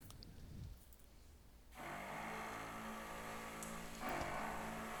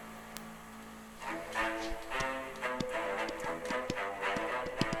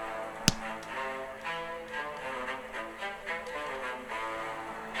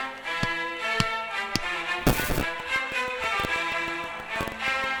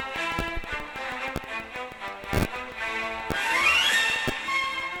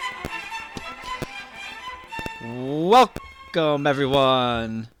Welcome,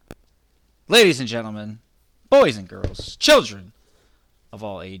 everyone. Ladies and gentlemen, boys and girls, children of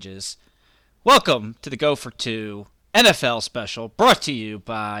all ages. Welcome to the GoFor2 NFL special brought to you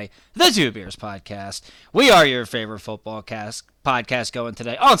by the Two Beers Podcast. We are your favorite football podcast going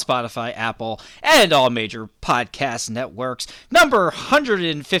today on Spotify, Apple, and all major podcast networks. Number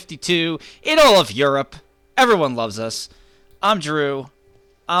 152 in all of Europe. Everyone loves us. I'm Drew.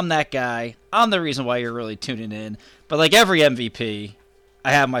 I'm that guy. I'm the reason why you're really tuning in. But like every MVP,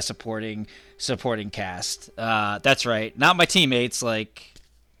 I have my supporting cast. That's right. Not my teammates like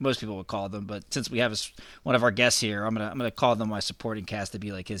most people would call them, but since we have one of our guests here, I'm gonna call them my supporting cast to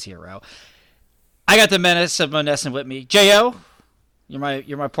be like his hero. I got the menace of Monessen with me. J.O., you're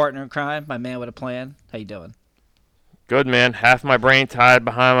my partner in crime, my man with a plan. How you doing? Good, man. Half my brain tied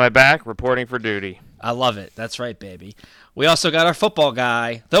behind my back, reporting for duty. I love it. That's right, baby. We also got our football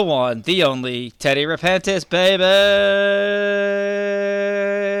guy, the one, the only, Teddy Repentis, baby.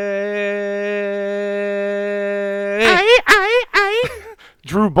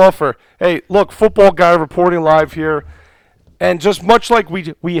 Drew Buffer. Hey, look, football guy reporting live here. And just much like we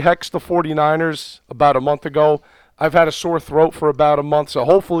hexed the 49ers about a month ago, I've had a sore throat for about a month. So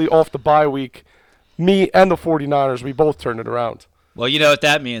hopefully off the bye week, me and the 49ers, we both turn it around. Well, you know what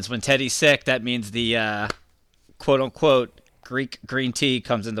that means. When Teddy's sick, that means the quote-unquote Greek green tea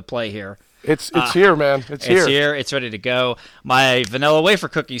comes into play here. It's here, man. It's here. It's ready to go. My vanilla wafer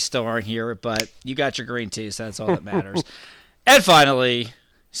cookies still aren't here, but you got your green tea, so that's all that matters. And finally,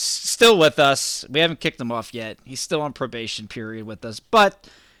 still with us. We haven't kicked him off yet. He's still on probation period with us, but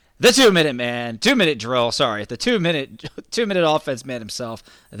the 2-minute man, 2-minute drill. Sorry, the 2-minute offense man himself,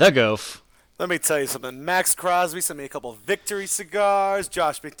 the Gof. Let me tell you something. Max Crosby sent me a couple victory cigars.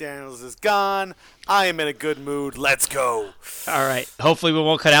 Josh McDaniels is gone. I am in a good mood. Let's go. All right. Hopefully we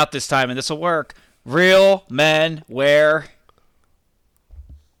won't cut out this time, and this will work. Real men wear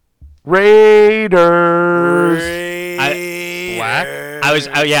Raiders. Black?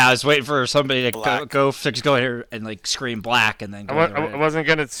 I was waiting for somebody to go here and like scream black and then go. I wasn't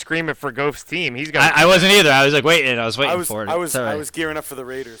gonna scream it for Goph's team. I wasn't either. I was like waiting. I was waiting for it. I was gearing up for the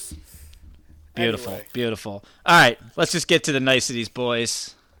Raiders. Beautiful, Anyway. Beautiful. All right, let's just get to the niceties,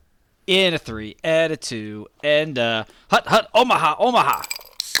 boys. In a 3, and a 2, and hut, Omaha.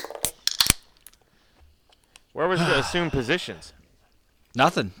 Where was the assumed positions?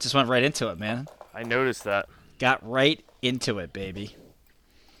 Nothing. Just went right into it, man. I noticed that. Got right into it, baby.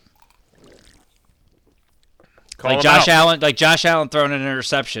 Call Like him Josh out. Allen throwing an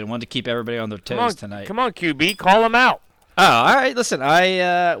interception. Wanted to keep everybody on their toes tonight. Come on, QB, call him out. Oh, all right. Listen,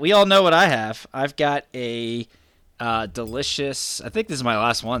 we all know what I have. I've got a delicious. I think this is my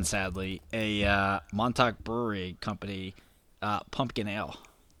last one, sadly. A Montauk Brewery Company pumpkin ale.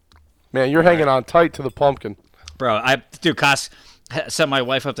 Man, you're hanging on tight to the pumpkin. Bro, sent my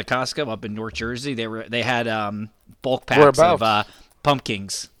wife up to Costco up in North Jersey. They had bulk packs of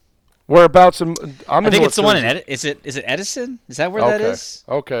pumpkins. Whereabouts? I think it's the one in Is it Edison? Is that where that is?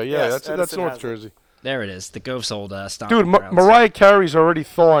 Okay, yeah, Yes, that's North Jersey. There it is. The Goph's old stomping Dude, grounds. Mariah Carey's already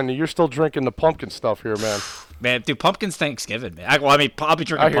thawing. You're still drinking the pumpkin stuff here, man. Man, dude, pumpkin's Thanksgiving, man. I'll be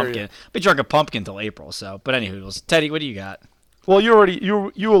drinking pumpkin. I'll be drinking pumpkin till April. So, but anywho, Teddy, what do you got? Well,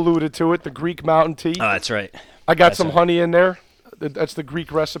 you alluded to it, the Greek mountain tea. Oh, that's right. I got some honey in there. That's the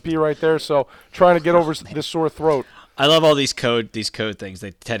Greek recipe right there. So, trying to get over this sore throat. I love all these code things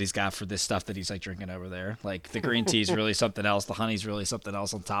that Teddy's got for this stuff that he's like drinking over there. Like the green tea's really something else. The honey's really something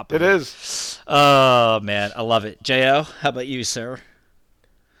else on top of it. It is. Oh man, I love it. J.O., how about you, sir?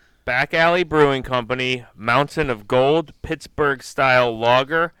 Back Alley Brewing Company, Mountain of Gold, Pittsburgh-style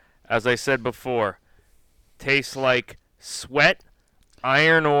lager. As I said before, tastes like sweat,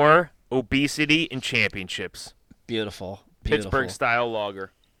 iron ore, obesity, and championships. Beautiful. Pittsburgh-style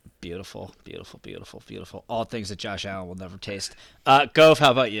lager. Beautiful. All things that Josh Allen will never taste. Gove, how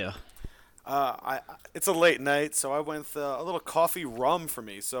about you? It's a late night, so I went with a little coffee rum for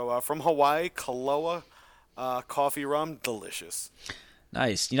me. So from Hawaii, Kaloa coffee rum, delicious.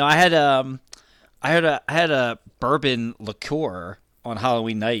 Nice. You know, I had a bourbon liqueur on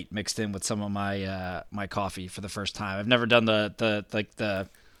Halloween night mixed in with some of my my coffee for the first time. I've never done the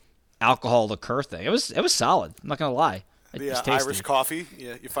alcohol liqueur thing. It was solid. I'm not gonna lie. The Irish coffee,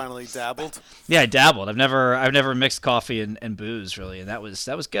 yeah, you finally dabbled. Yeah, I dabbled. I've never mixed coffee and booze really, and that was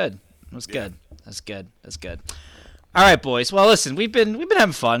good. It was good. That's good. All right, boys. Well, listen, we've been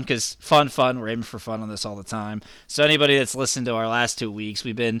having fun because fun. We're aiming for fun on this all the time. So anybody that's listened to our last 2 weeks,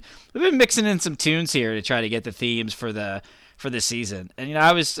 we've been mixing in some tunes here to try to get the themes for the season. And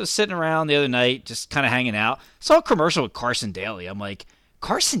I was sitting around the other night, just kind of hanging out. Saw a commercial with Carson Daly. I'm like,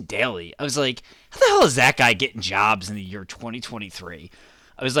 Carson Daly. I was like, how the hell is that guy getting jobs in the year 2023?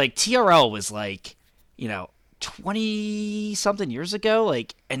 I was like, TRL was like, 20 something years ago,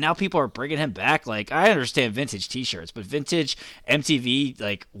 like, and now people are bringing him back. Like, I understand vintage T-shirts, but vintage MTV,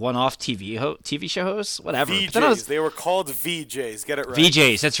 like, one-off TV show hosts, whatever. VJs. They were called VJs. Get it right.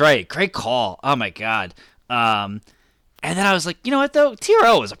 VJs. That's right. Great call. Oh my god. And then I was like, you know what though?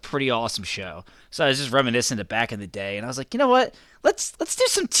 TRL was a pretty awesome show. So I was just reminiscent of back in the day, and I was like, you know what? Let's do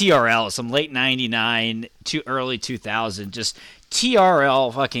some TRL, some late '99 to early 2000, just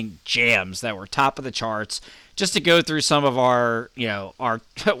TRL fucking jams that were top of the charts. Just to go through some of our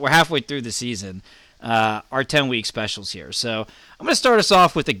we're halfway through the season, our 10-week specials here. So I'm going to start us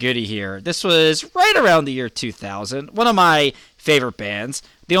off with a goodie here. This was right around the year 2000. One of my favorite bands.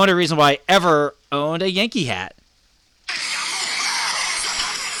 The only reason why I ever owned a Yankee hat.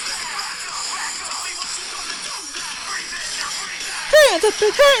 Hands up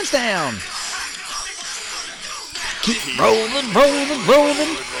and hands down. Keep rolling, rolling,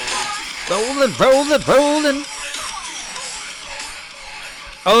 rolling. Rolling.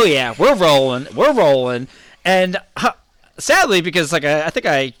 Oh yeah, we're rolling. And sadly, because like I think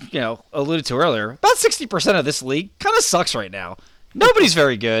I alluded to earlier, about 60% of this league kind of sucks right now. Nobody's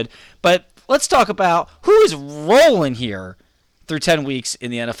very good. But let's talk about who is rolling here through 10 weeks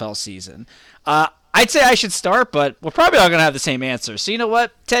in the NFL season. I'd say I should start, but we're probably all going to have the same answer. So you know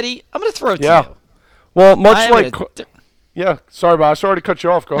what, Teddy? I'm going to throw it to you. Well, much like... Yeah, sorry, boss. Sorry to cut you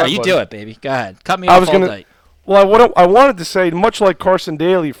off. Go ahead. No, you buddy. do it, baby. Go ahead. Cut me off all night. Well, I wanted to say, much like Carson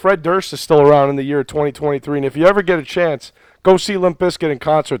Daly, Fred Durst is still around in the year 2023, and if you ever get a chance, go see Limp Bizkit in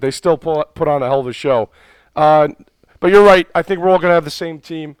concert. They still put on a hell of a show. But you're right. I think we're all going to have the same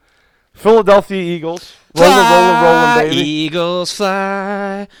team. Philadelphia Eagles. Rolling, baby. Eagles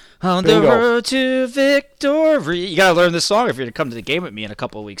fly on the road to victory. You got to learn this song if you're going to come to the game with me in a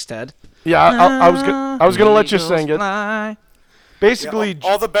couple of weeks, Ted. Yeah, I was gonna let you sing it. Fly. Basically,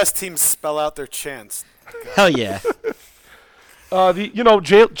 all the best teams spell out their chants. Hell yeah.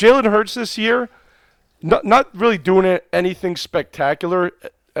 Jalen Hurts this year, not really doing anything spectacular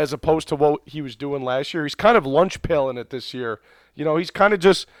as opposed to what he was doing last year. He's kind of lunch paling it this year. He's kind of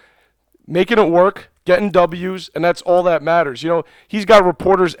just making it work, getting W's, and that's all that matters. He's got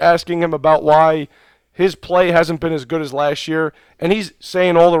reporters asking him about why his play hasn't been as good as last year, and he's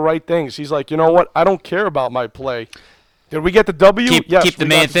saying all the right things. He's like, you know what? I don't care about my play. Did we get the W? Yes. Keep the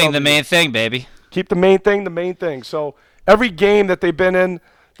main thing, baby. Keep the main thing. So every game that they've been in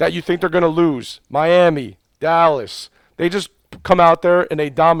that you think they're going to lose, Miami, Dallas, they just come out there and they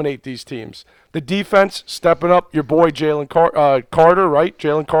dominate these teams. The defense stepping up. Your boy Jalen Carter, right?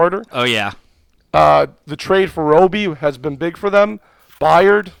 Jalen Carter. Oh, yeah. The trade for Roby has been big for them.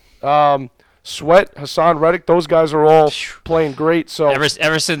 Byard, Sweat, Hassan Reddick, those guys are all playing great. So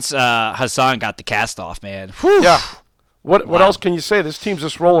ever since Hassan got the cast off, man. Whew. Yeah. What else can you say? This team's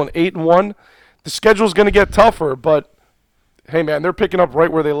just rolling 8-1. The schedule's going to get tougher, but hey, man, they're picking up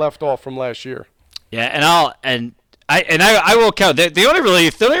right where they left off from last year. Yeah, and I will count. The only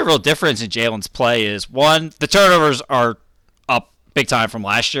real difference in Jalen's play is, one, the turnovers are up big time from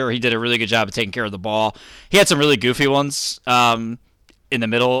last year. He did a really good job of taking care of the ball. He had some really goofy ones in the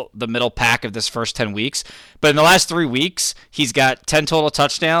middle pack of this first 10 weeks. But in the last 3 weeks, he's got 10 total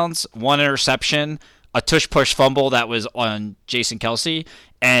touchdowns, 1 interception, a tush-push fumble that was on Jason Kelsey,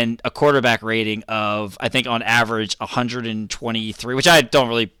 and a quarterback rating of, I think, on average, 123, which I don't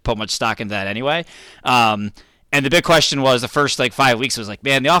really put much stock into that anyway. And the big question was, the first 5 weeks was like,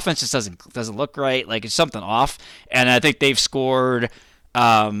 man, the offense just doesn't look right. Like, it's something off. And I think they've scored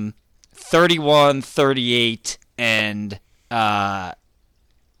 31, 38, and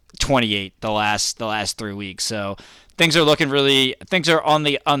 28 the last 3 weeks. So things are on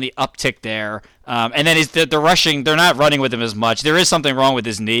the uptick there. And then the rushing, they're not running with him as much. There is something wrong with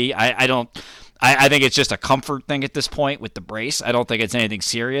his knee. I think it's just a comfort thing at this point with the brace. I don't think it's anything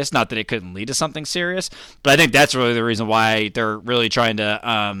serious. Not that it couldn't lead to something serious, but I think that's really the reason why they're really trying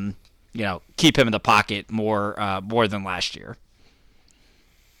to keep him in the pocket more than last year.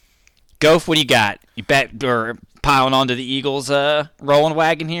 Gof, what do you got? You bet or piling onto the Eagles rolling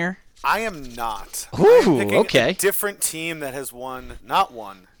wagon here? I am not. Ooh, I'm picking okay. a different team that has won not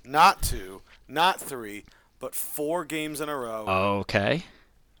 1, not 2, not 3, but 4 games in a row. Okay.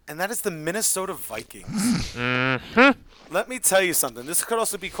 And that is the Minnesota Vikings. Mm-hmm. Let me tell you something. This could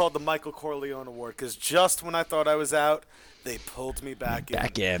also be called the Michael Corleone Award, because just when I thought I was out, they pulled me back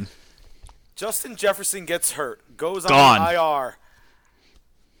in. Justin Jefferson gets hurt, goes on IR.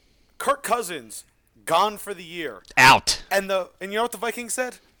 Kirk Cousins, gone for the year. Out. And you know what the Vikings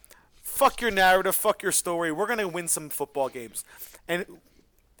said? Fuck your narrative, fuck your story. We're going to win some football games. And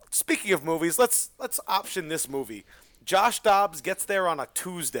Speaking of movies, let's option this movie. Josh Dobbs gets there on a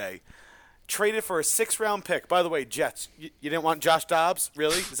Tuesday, traded for a 6th-round pick. By the way, Jets, you didn't want Josh Dobbs?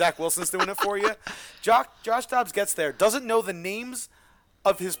 Really? Zach Wilson's doing it for you? Josh Dobbs gets there, doesn't know the names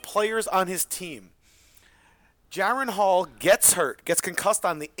of his players on his team. Jaron Hall gets hurt, gets concussed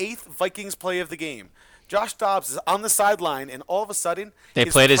on the 8th Vikings play of the game. Josh Dobbs is on the sideline, and all of a sudden, they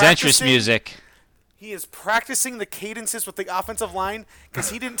played his entrance music. He is practicing the cadences with the offensive line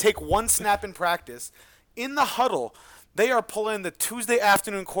because he didn't take one snap in practice. In the huddle, they are pulling the Tuesday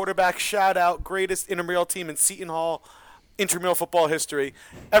afternoon quarterback shout-out, greatest intramural team in Seton Hall intramural football history.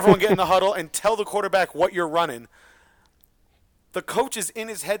 Everyone get in the huddle and tell the quarterback what you're running. The coach is in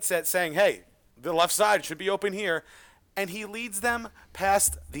his headset saying, hey, the left side should be open here. And he leads them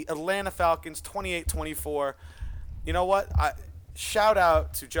past the Atlanta Falcons 28-24. You know what? Shout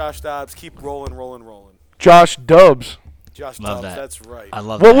out to Josh Dobbs. Keep rolling. Josh Dobbs. Josh love Dobbs, that. that's right. I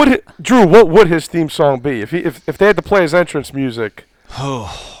love What that. Drew? What would his theme song be if they had to play his entrance music?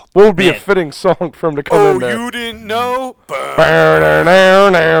 Oh, What would be a man. fitting song for him to come in there? You didn't know?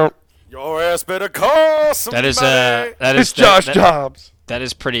 Now. Your ass better call somebody. It's Josh Dobbs. That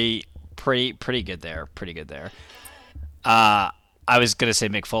is pretty good there. Pretty good there. I was gonna say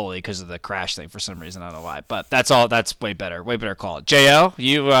Mick Foley because of the crash thing for some reason. I don't know why, but that's all. That's way better. Way better call. Jo,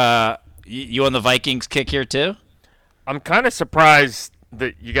 you on the Vikings kick here too? I'm kind of surprised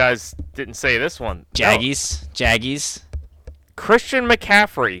that you guys didn't say this one. Jaggies. Christian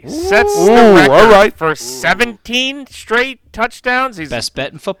McCaffrey sets the record all right. for 17 straight touchdowns. He's Best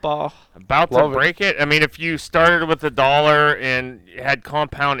bet in football. about Love to break it. I mean, if you started with $1 and had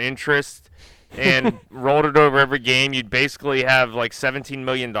compound interest and rolled it over every game, you'd basically have like $17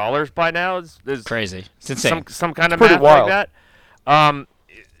 million by now. It's Crazy. It's insane. some kind of pretty math wild. like that.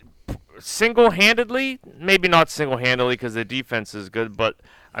 Single-handedly, maybe not single-handedly because the defense is good, but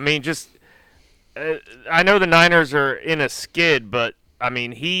I mean, just I know the Niners are in a skid, but I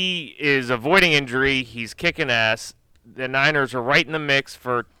mean, he is avoiding injury. He's kicking ass. The Niners are right in the mix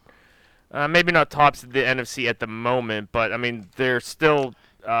for maybe not tops of the NFC at the moment, but I mean, they're still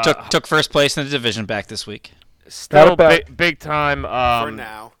Took first place in the division back this week. still big time For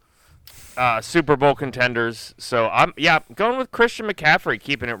now. Super Bowl contenders. So I'm going with Christian McCaffrey,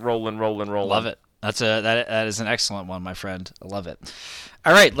 keeping it rolling. Love it. That is an excellent one, my friend. I love it.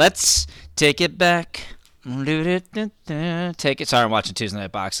 All right, let's take it back. Take it. Sorry, I'm watching Tuesday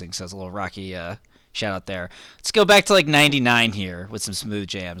Night Boxing, so it's a little Rocky shout out there. Let's go back to like 99 here with some smooth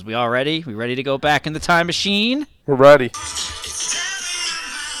jams. We all ready? We ready to go back in the time machine? We're ready.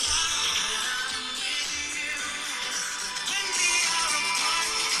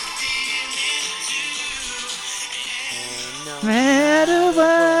 No matter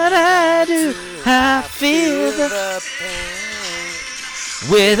what I do, I feel the pain.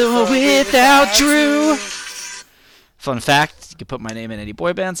 With or without Drew. Fun fact, you can put my name in any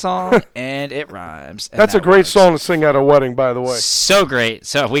boy band song, and it rhymes. And That's a that great works. song to sing at a wedding, by the way. So great.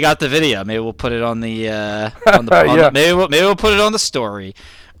 So we got the video. Maybe we'll put it on the, Yeah. maybe we'll put it on the story.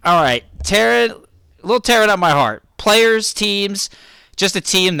 All right, tearing up my heart. Players, teams, just a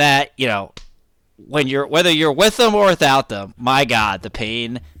team that, you know, whether you're with them or without them, my God, the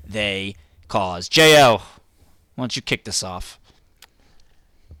pain they cause. Jo, why don't you kick this off?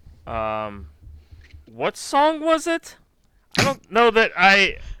 What song was it? I don't know that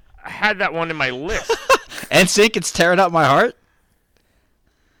I had that one in my list. NSYNC, it's tearing up my heart.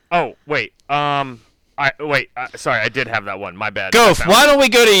 Oh, wait. Sorry, I did have that one. My bad. Goof, why don't we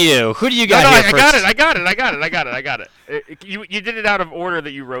go to you? Who do you got No, here I first? got it. You did it out of order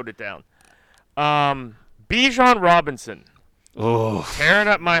that you wrote it down. Bijan Robinson. Ooh. Tearing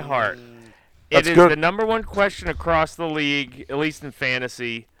up my heart. That's It is good. the number one question across the league, at least in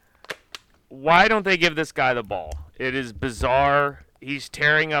fantasy. Why don't they give this guy the ball? It is bizarre. He's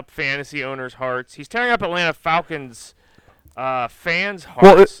tearing up fantasy owners' hearts. He's tearing up Atlanta Falcons fans' hearts.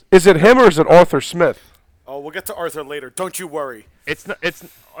 Well, is it him or is it Arthur Smith? Oh, we'll get to Arthur later. Don't you worry. It's not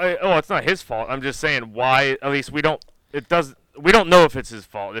his fault. I'm just saying why. At least we don't know if it's his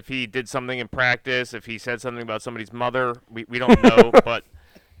fault. If he did something in practice, if he said something about somebody's mother, we don't know. But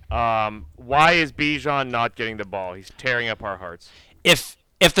why is Bijan not getting the ball? He's tearing up our hearts.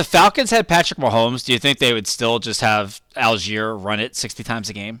 If the Falcons had Patrick Mahomes, do you think they would still just have Algier run it 60 times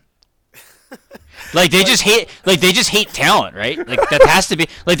a game? Like they just hate talent, right? Like that has to be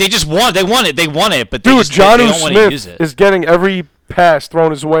like they want it, but they Dude, just, Jonnu they don't want to use Smith it. is getting every pass thrown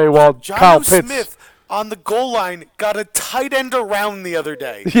his way while Kyle Jonnu Pitts. Smith on the goal line got a tight end around the other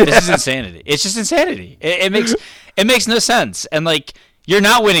day. This is insanity. It's just insanity. It makes no sense. And like you're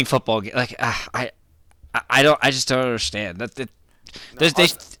not winning football. Like I just don't understand that.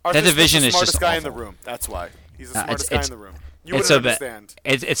 that division is just the smartest guy awful. in the room. That's why he's the smartest guy in the room. You It's wouldn't so understand.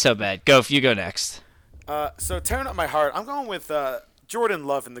 bad. It's so bad. You go next. So tearing up my heart, I'm going with Jordan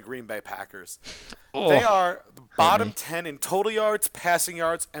Love and the Green Bay Packers. Oh, They are the bottom 10 in total yards, passing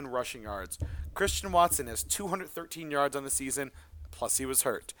yards, and rushing yards. Christian Watson has 213 yards on the season, plus he was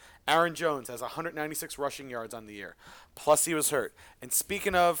hurt. Aaron Jones has 196 rushing yards on the year, plus he was hurt. And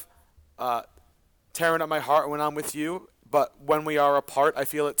speaking of tearing up my heart when I'm with you, but when we are apart, I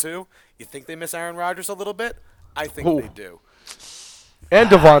feel it too. You think they miss Aaron Rodgers a little bit? I think they do. And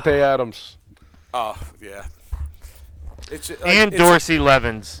Devontae Adams. Oh, yeah. And Dorsey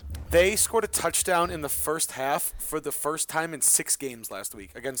Levens. They scored a touchdown in the first half for the first time in 6 games last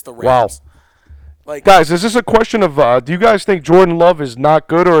week against the Wow. Rams. Like, Guys, is this a question of do you guys think Jordan Love is not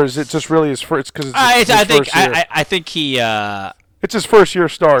good, or is it just really his first? Because I think he. It's his first year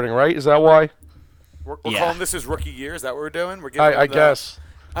starting, right? Is that why? we're calling this his rookie year. Is that what we're doing? We're giving I him the- guess.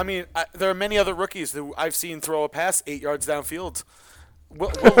 I mean, there are many other rookies who I've seen throw a pass 8 yards downfield.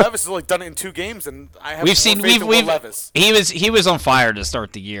 Will Levis has only done it in 2 games, and I have more faith in Will Levis. He was on fire to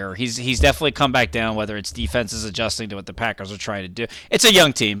start the year. He's definitely come back down. Whether it's defense is adjusting to what the Packers are trying to do. It's a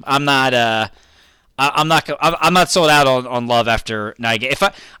young team. I'm not sold out on Love after 9 games.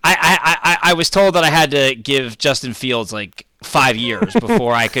 If I was told that I had to give Justin Fields like 5 years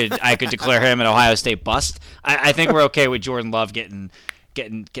before I could declare him an Ohio State bust. I think we're okay with Jordan Love getting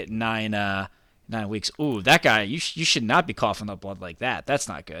 9 weeks. Ooh, that guy, you should not be coughing up blood like that. That's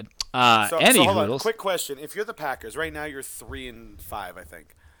not good. So hold on. Quick question. If you're the Packers, right now you're 3-5, I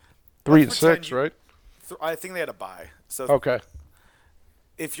think. 3-6, right? I think they had a bye. So Okay.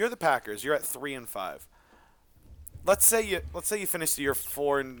 if you're the Packers, you're at 3-5. Let's say you finish the year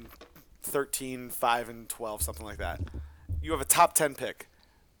 4-13, 5-12, something like that. You have a top 10 pick.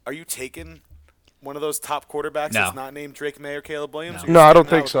 Are you taking one of those top quarterbacks that's not named Drake May or Caleb Williams? No, I don't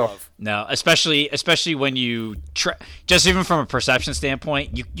think so. No, especially when you just even from a perception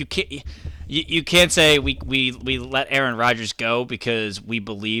standpoint, you can't say we let Aaron Rodgers go because we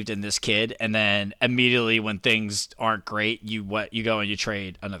believed in this kid, and then immediately when things aren't great, you go and you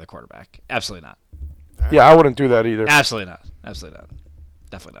trade another quarterback. Absolutely not. Yeah, I wouldn't do that either. Absolutely not. Absolutely not.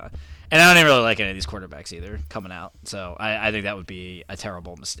 Definitely not. And I don't even really like any of these quarterbacks either coming out. So I think that would be a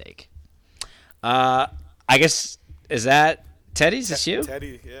terrible mistake. I guess, is that Teddy's? Is you?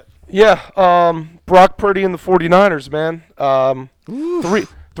 Teddy, yeah. Yeah, Brock Purdy and the 49ers, man.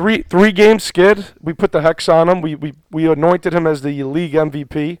 Three game skid. We put the hex on him. We anointed him as the league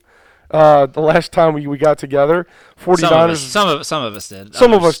MVP. The last time we got together, 49ers. Some of us did.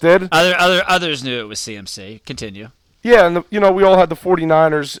 Some of us did. Others knew it was CMC. Continue. Yeah, and we all had the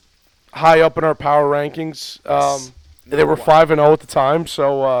 49ers high up in our power rankings. They were 5-0 at the time.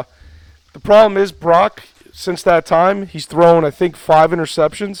 So the problem is Brock. Since that time, he's thrown I think 5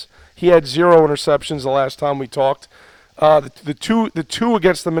 interceptions. He had 0 interceptions the last time we talked. The two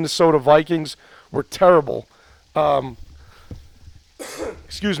against the Minnesota Vikings were terrible.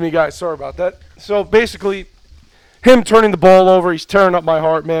 Excuse me, guys. Sorry about that. So basically, him turning the ball over, he's tearing up my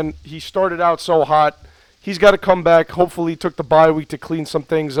heart, man. He started out so hot. He's got to come back. Hopefully, he took the bye week to clean some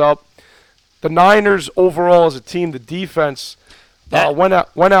things up. The Niners overall as a team, the defense went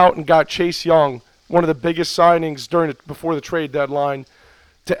out and got Chase Young, one of the biggest signings before the trade deadline,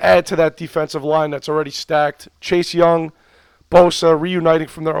 to add to that defensive line that's already stacked. Chase Young, Bosa reuniting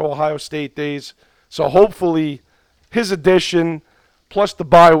from their Ohio State days. So hopefully his addition plus the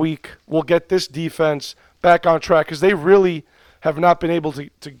bye week will get this defense back on track because they really have not been able to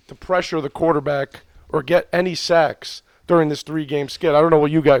pressure the quarterback or get any sacks during this 3-game skid. I don't know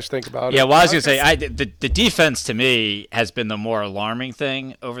what you guys think about it. Yeah, well, I was going to say, the defense to me has been the more alarming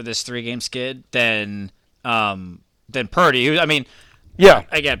thing over this 3-game skid than Purdy. I mean, yeah.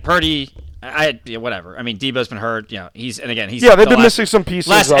 Again, Purdy, whatever. I mean, Debo's been hurt. He's they've been missing some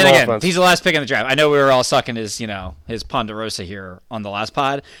pieces on offense. He's the last pick in the draft. I know we were all sucking his Ponderosa here on the last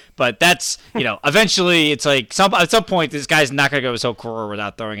pod, but that's eventually it's like at some point this guy's not going to go his whole career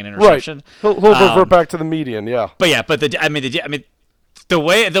without throwing an interception. Right. He'll revert back to the median. Yeah. The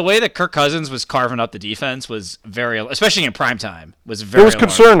way that Kirk Cousins was carving up the defense was especially in prime time, was very. It was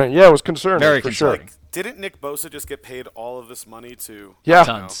concerning. Yeah, it was concerning. Very for concerning. Sure. Didn't Nick Bosa just get paid all of this money to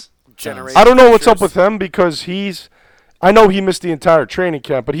Tons. generate? I don't know what's up with him because I know he missed the entire training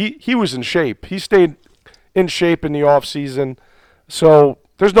camp, but he was in shape. He stayed in shape in the offseason. So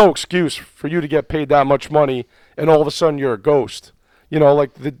there's no excuse for you to get paid that much money and all of a sudden you're a ghost.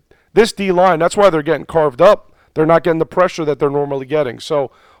 This D-line, that's why they're getting carved up. They're not getting the pressure that they're normally getting.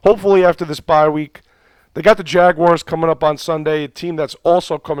 So hopefully after this bye week, they got the Jaguars coming up on Sunday, a team that's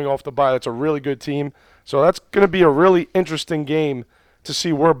also coming off the bye. That's a really good team. So that's going to be a really interesting game to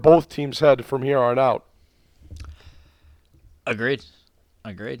see where both teams head from here on out. Agreed.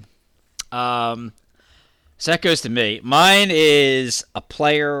 So that goes to me. Mine is a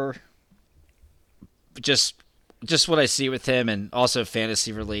player, just what I see with him, and also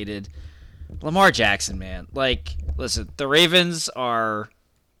fantasy related. Lamar Jackson, man. Like, listen, the Ravens are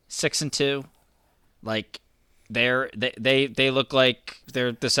 6-2. Like, they look like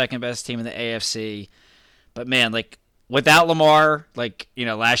they're the second best team in the AFC. But man, like, without Lamar, like,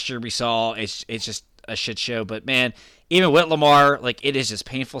 last year we saw it's just a shit show. But man, even with Lamar, like, it is just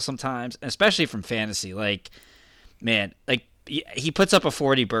painful sometimes, especially from fantasy. Like, man, like, he puts up a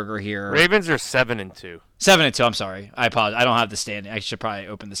 40 burger here. Ravens are 7-2. 7-2. I'm sorry. I apologize. I don't have the standing. I should probably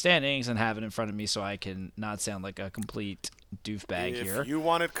open the standings and have it in front of me so I can not sound like a complete doofbag here. If you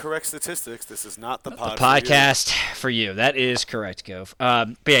wanted correct statistics, this is not the podcast for you. That is correct, Gove.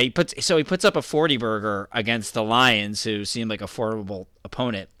 But yeah, he puts up a 40 burger against the Lions, who seem like a formidable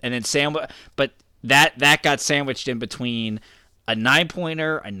opponent, and then but that got sandwiched in between a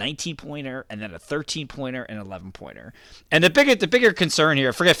 9-pointer, a 19-pointer, and then a 13-pointer and 11-pointer. And the bigger concern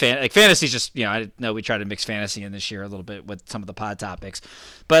here, forget fantasy's just, I know we try to mix fantasy in this year a little bit with some of the pod topics,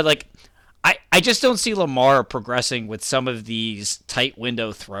 but like I just don't see Lamar progressing with some of these tight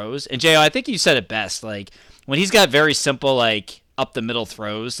window throws. And J.O., I think you said it best, like when he's got very simple, like up the middle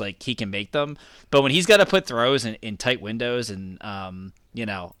throws, like he can make them, but when he's got to put throws in tight windows and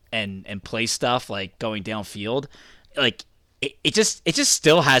and play stuff like going downfield, like it just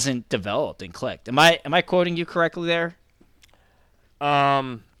still hasn't developed and clicked. Am I quoting you correctly there?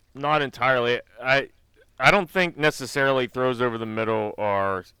 Not entirely. I don't think necessarily throws over the middle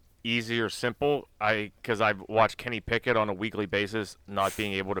are easy or simple. Because I've watched Kenny Pickett on a weekly basis not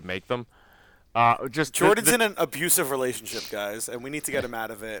being able to make them. Jordan's in an abusive relationship, guys, and we need to get him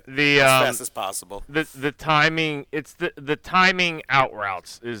out of it as fast as possible. The timing, it's the timing out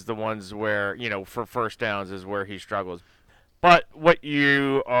routes is the ones where, for first downs is where he struggles. But what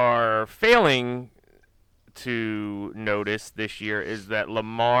you are failing to notice this year is that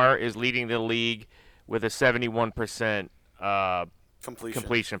Lamar is leading the league with a 71%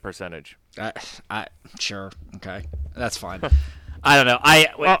 completion percentage. Sure, okay, that's fine. I don't know.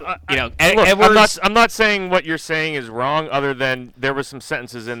 Edwards. I'm not saying what you're saying is wrong, other than there was some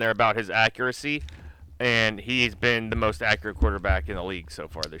sentences in there about his accuracy. And he's been the most accurate quarterback in the league so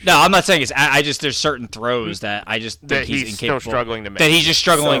far this year. No, I'm not saying it's. I just there's certain throws that I just think he's still struggling to make. That he's just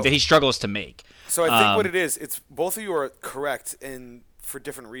struggling. That he struggles to make. So I think what it is, it's both of you are correct and for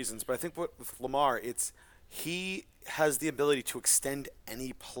different reasons. But I think with Lamar, it's he has the ability to extend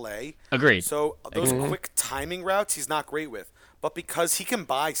any play. Agreed. So those quick timing routes, he's not great with. But because he can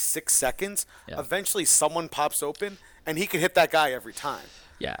buy 6 seconds, eventually someone pops open and he can hit that guy every time.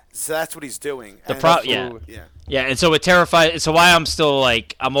 Yeah. So that's what he's doing. Yeah. And so so why I'm still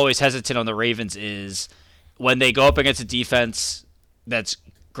like I'm always hesitant on the Ravens is when they go up against a defense that's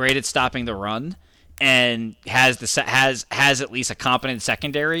great at stopping the run and has at least a competent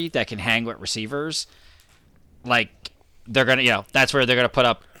secondary that can hang with receivers. Like they're gonna that's where they're gonna put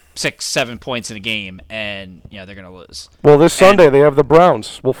up 6-7 points in a game and they're gonna lose. Well, this Sunday they have the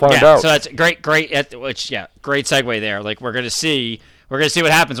Browns. We'll find out. So that's great great segue there. Like we're gonna see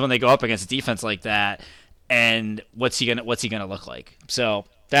what happens when they go up against a defense like that, and what's he gonna look like. So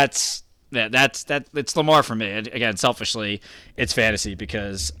that's it's Lamar for me. And again, selfishly, it's fantasy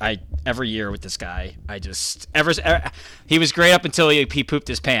because every year with this guy, he was great up until he pooped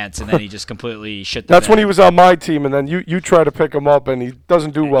his pants and then he just completely shit. That's when he was on my team, and then you try to pick him up and he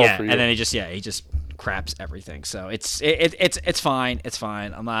doesn't do well for you. And then he just craps everything. So it's fine. It's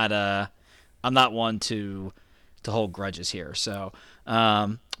fine. I'm not one to hold grudges here. So.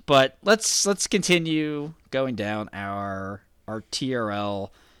 But let's continue going down our TRL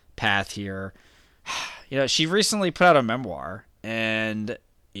path here. She recently put out a memoir and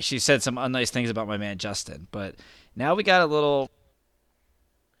she said some unnice things about my man Justin, but now we got a little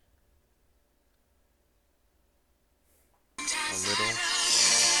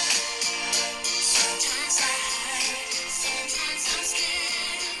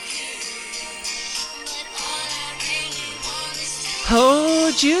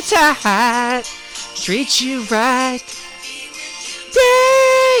hold you tight, treat you right,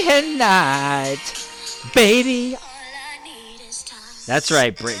 day and night, baby. That's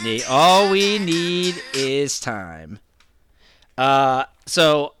right, Britney. All we need is time.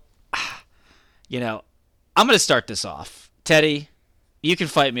 So, I'm going to start this off. Teddy, you can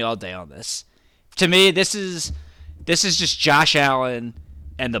fight me all day on this. To me, this is just Josh Allen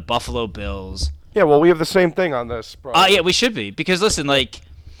and the Buffalo Bills. Yeah, well, we have the same thing on this, bro. Yeah, we should be. Because, listen, like,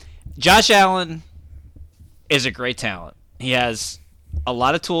 Josh Allen is a great talent. He has a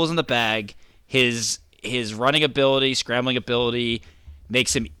lot of tools in the bag. His running ability, scrambling ability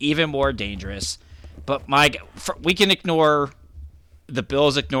makes him even more dangerous. But we can ignore the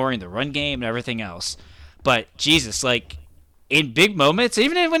Bills ignoring the run game and everything else. But Jesus, like in big moments,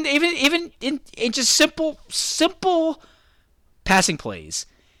 even in just simple passing plays,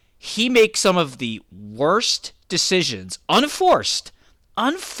 he makes some of the worst decisions, unforced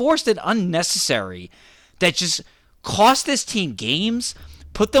and unnecessary, that just cost this team games,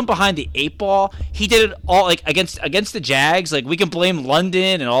 put them behind the 8 ball. He did it all like against the Jags. Like, we can blame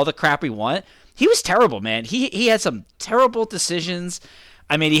London and all the crap we want. He was terrible, man. He had some terrible decisions.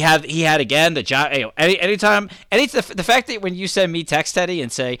 I mean, he had again the the fact that when you send me text, Teddy,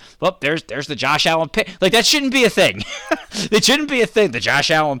 and say, well, there's the Josh Allen pick, like, that shouldn't be a thing. It shouldn't be a thing. The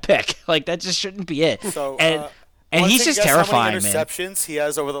Josh Allen pick, like, that just shouldn't be it. So, and he's just terrifying, how many interceptions he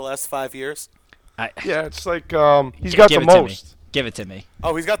has over the last 5 years? Yeah, it's like he's got the most. Give it to me.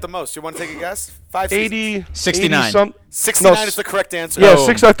 Oh, he's got the most. You want to take a guess? 80, 69. 69 is the correct answer. Yeah,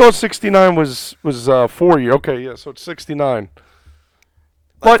 I thought 69 was 4 years. Okay, yeah, so it's 69.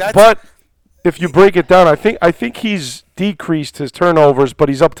 But if you break it down, I think he's decreased his turnovers, but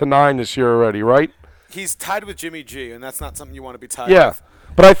he's up to 9 this year already, right? He's tied with Jimmy G, and that's not something you want to be tied with. Yeah,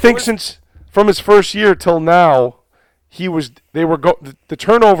 but I think since from his first year till now, the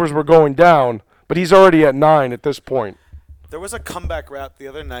turnovers were going down, but he's already at 9 at this point. There was a comeback route the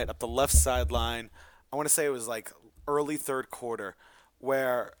other night up the left sideline. I want to say it was like early third quarter,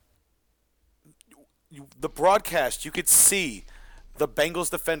 where the broadcast, you could see the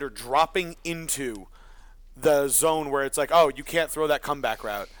Bengals defender dropping into the zone where it's like, oh, you can't throw that comeback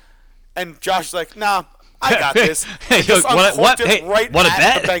route. And Josh is like, nah, I got this. Hey, just what? Right What a at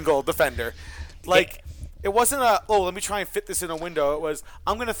bet. the Bengal defender. Like, it wasn't let me try and fit this in a window. It was,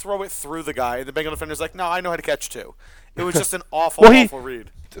 I'm going to throw it through the guy. And the Bengal defender's like, no, I know how to catch too. It was just an awful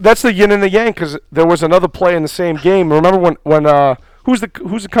read. That's the yin and the yang, because there was another play in the same game. Remember when who's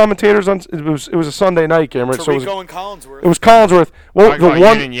the commentators on? It was a Sunday night game, right? Tirico and Collinsworth. It was Collinsworth. Well, the one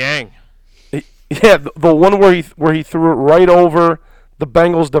yin and yang. Yeah, the one where he threw it right over the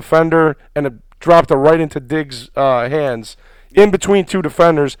Bengals defender and it dropped it right into Diggs' hands in between two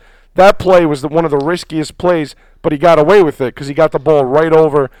defenders. That play was one of the riskiest plays, but he got away with it because he got the ball right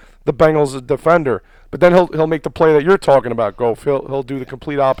over the Bengals defender. But then he'll make the play that you're talking about, Goff. He'll do the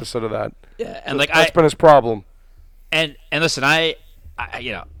complete opposite of that. Yeah, and so that's been his problem. And listen,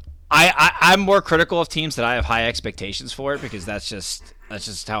 I'm more critical of teams that I have high expectations for, because that's just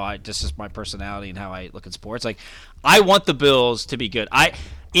my personality and how I look at sports. Like, I want the Bills to be good.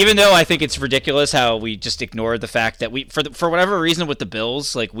 Even though I think it's ridiculous how we just ignored the fact that for whatever reason with the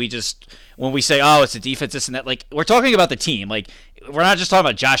Bills, like, we just, when we say, oh, it's the defense, this and that, like, we're talking about the team. Like, we're not just talking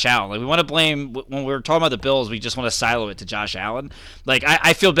about Josh Allen. Like, we want to blame, when we're talking about the Bills, we just want to silo it to Josh Allen. Like,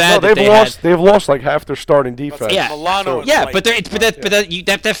 I feel bad that they've lost like half their starting defense. Yeah,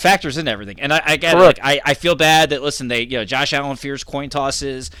 that factors in everything. And I get it. Like, I feel bad that, listen, Josh Allen fears coin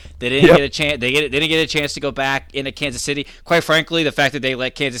tosses. They didn't get a chance. They didn't get a chance to go back into Kansas City. Quite frankly, the fact that they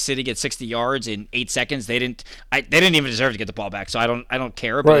let Kansas City get 60 yards in 8 seconds, they didn't even deserve to get the ball back. So I don't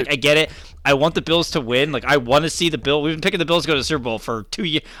care. But like, I get it. I want the Bills to win. Like, I want to see the Bills. We've been picking the Bills to go to the Super Bowl for 2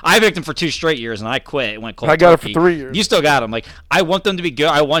 years. I picked them for 2 straight years, and I quit. It went cold. I got it for 3 years. You still got them. Like, I want them to be good.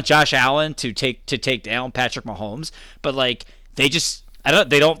 I want Josh Allen to take down Patrick Mahomes. But like, they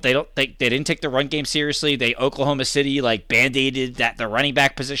didn't take the run game seriously. They Oklahoma City like band-aided the running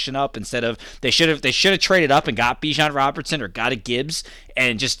back position up instead of they should have traded up and got Bijan Robertson or got a Gibbs,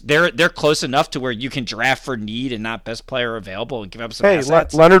 and just they're close enough to where you can draft for need and not best player available and give up some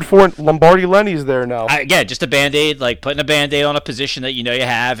assets. Leonard Fournette, Lombardi Lenny's there now. Again, just a band-aid, like putting a band-aid on a position that you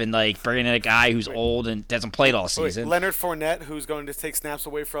have, and like bringing in a guy who's old and hasn't played all season. Leonard Fournette, who's going to take snaps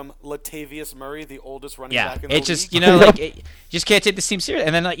away from Latavius Murray, the oldest running back in the league. Just you just can't take this team serious.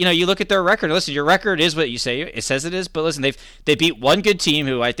 And then you look at their record. Listen, your record is what you say it says it is, but listen, they beat one good team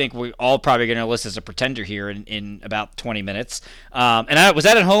who I think we're all probably going to list as a pretender here in about 20 minutes. Was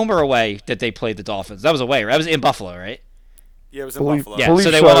that at home or away that they played the Dolphins? That was away, right? That was in Buffalo, right? Yeah, it was in Buffalo. Yeah, so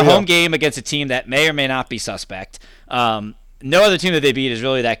they won a home game against a team that may or may not be suspect. No other team that they beat is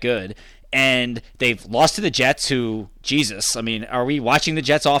really that good. And they've lost to the Jets, who, Jesus, I mean, are we watching the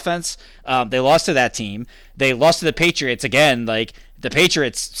Jets offense? They lost to that team. They lost to the Patriots again. Like, the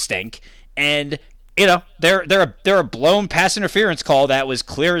Patriots stink. And they're a blown pass interference call that was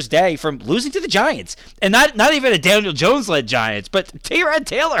clear as day from losing to the Giants, and not even a Daniel Jones led Giants, but Tyrod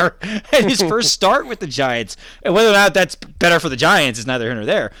Taylor had his first start with the Giants, and whether or not that's better for the Giants is neither here nor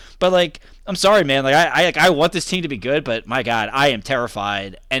there. But like, I'm sorry, man. Like I want this team to be good, but my God, I am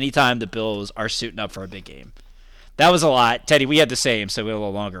terrified anytime the Bills are suiting up for a big game. That was a lot, Teddy. We had the same, so we had a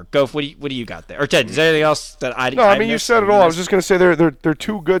little longer. Gof, what do you got there? Or Ted, is there anything else that I? No, I mean you said it all. I was just gonna say they're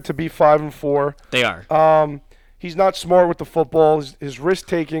too good to be 5-4. They are. He's not smart with the football. His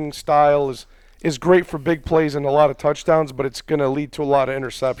risk-taking style is great for big plays and a lot of touchdowns, but it's gonna lead to a lot of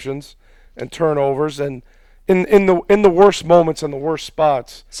interceptions and turnovers, and in the worst moments and the worst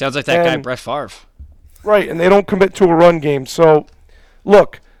spots. Sounds like that guy Brett Favre. Right, and they don't commit to a run game. So,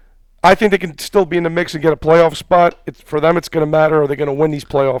 look. I think they can still be in the mix and get a playoff spot. For them, it's going to matter. Are they going to win these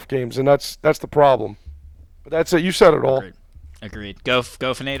playoff games? And that's the problem. But that's it. You said it all. Agreed. Go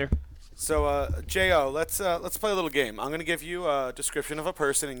Finator. So, Jo, let's play a little game. I'm going to give you a description of a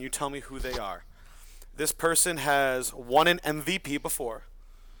person, and you tell me who they are. This person has won an MVP before,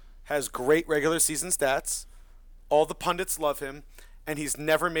 has great regular season stats, all the pundits love him, and he's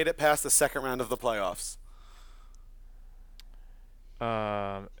never made it past the second round of the playoffs.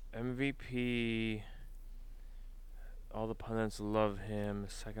 MVP. All the pundits love him.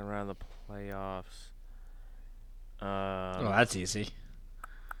 Second round of the playoffs. That's easy.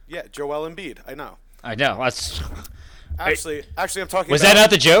 Yeah, Joel Embiid. I know. That's actually, I'm talking. Was that not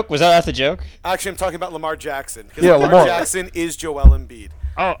the joke? Actually, I'm talking about Lamar Jackson. Yeah, Lamar Jackson is Joel Embiid.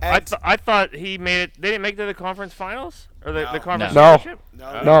 Oh, I thought he made it. They didn't make it to the conference finals or the conference No. championship.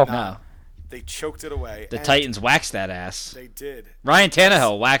 No. They choked it away. The Titans waxed that ass. They did. Ryan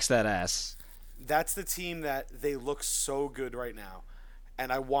Tannehill waxed that ass. That's the team that they look so good right now,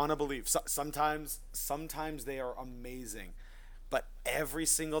 and I want to believe. Sometimes they are amazing, but every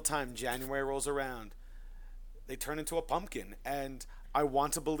single time January rolls around, they turn into a pumpkin. And I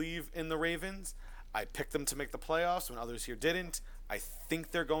want to believe in the Ravens. I picked them to make the playoffs when others here didn't. I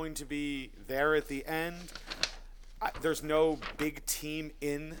think they're going to be there at the end. There's no big team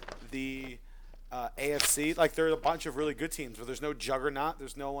in the AFC. Like, there are a bunch of really good teams, but there's no juggernaut.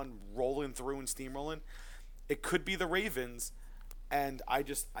 There's no one rolling through and steamrolling. It could be the Ravens, and I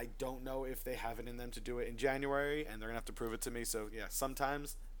don't know if they have it in them to do it in January, and they're going to have to prove it to me. So, yeah,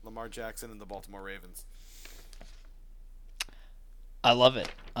 sometimes Lamar Jackson and the Baltimore Ravens. I love it.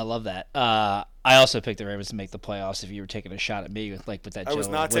 I love that. I also picked the Ravens to make the playoffs. If you were taking a shot at me with that, I was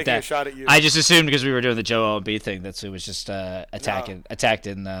not taking a shot at you. I just assumed because we were doing the Joel Embiid thing that it was just attacked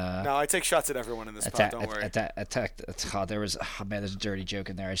in. No, I take shots at everyone in this pod. Don't worry. There's a dirty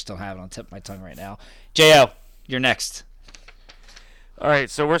joke in there. I still have it on the tip of my tongue right now. Jo, you're next. All right,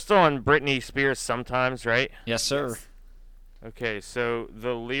 so we're still on Britney Spears Sometimes, right? Yes, sir. Yes. Okay, so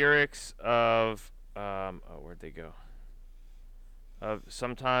the lyrics of where'd they go?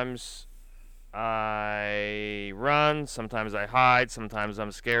 Sometimes I run, sometimes I hide, sometimes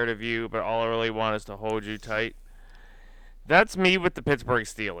I'm scared of you, but all I really want is to hold you tight. That's me with the Pittsburgh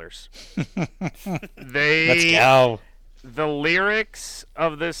Steelers. Let's go. The lyrics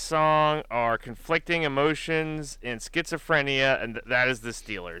of this song are conflicting emotions and schizophrenia, and that is the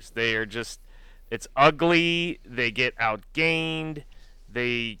Steelers. They are just, it's ugly, they get outgained.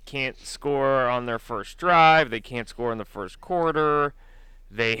 They can't score on their first drive. They can't score in the first quarter.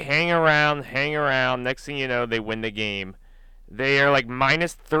 They hang around. Next thing you know, they win the game. They are like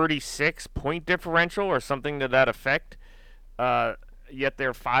minus 36 point differential or something to that effect. Yet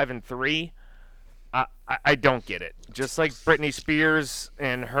they're 5-3. I don't get it. Just like Britney Spears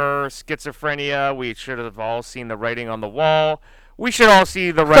and her schizophrenia, we should have all seen the writing on the wall. We should all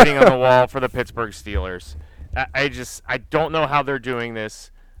see the writing on the wall for the Pittsburgh Steelers. I don't know how they're doing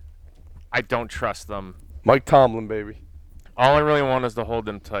this. I don't trust them. Mike Tomlin, baby. All I really want is to hold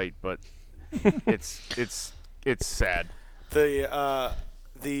them tight, but it's sad. The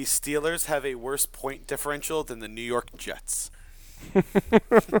Steelers have a worse point differential than the New York Jets.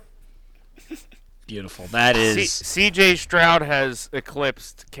 Beautiful. That is. C.J. Stroud has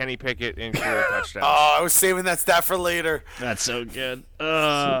eclipsed Kenny Pickett in career touchdowns. Oh, I was saving that stat for later. That's so good.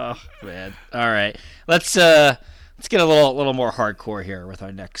 Oh man. All right. Let's get a little more hardcore here with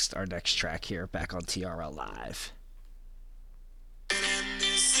our next track here back on TRL Live.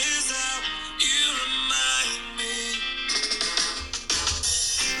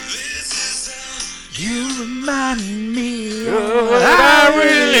 You remind me of what I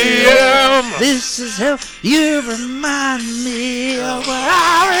really am. This is how you remind me of what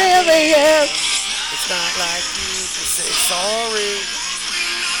I really am. It's not like you to say sorry.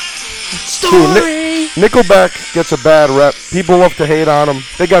 Dude, Nickelback gets a bad rep. People love to hate on them.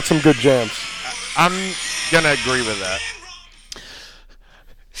 They got some good jams. I'm going to agree with that.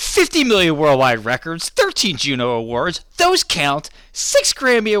 50 million worldwide records, 13 Juno Awards, those count, 6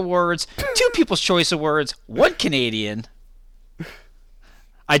 Grammy Awards, 2 People's Choice Awards, 1 Canadian.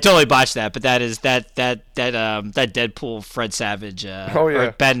 I totally botched that, but that is that Deadpool Fred Savage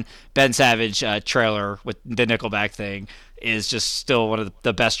or Ben Savage trailer with the Nickelback thing is just still one of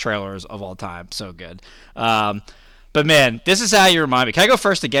the best trailers of all time. So good. But man, this is how you remind me. Can I go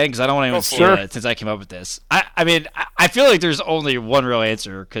first again? Because I don't want anyone to steal it since I came up with this. I mean, I feel like there's only one real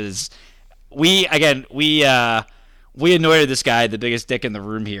answer because we anointed this guy the biggest dick in the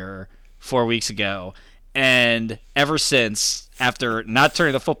room here 4 weeks ago, and ever since, after not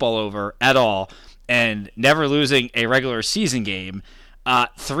turning the football over at all and never losing a regular season game,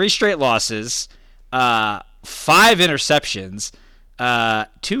 3 straight losses, 5 interceptions,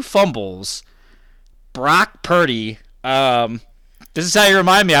 2 fumbles. Brock Purdy. This is how you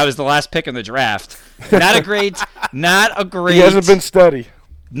remind me I was the last pick in the draft. Not a great. He hasn't been steady.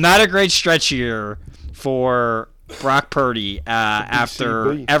 Not a great stretch here for Brock Purdy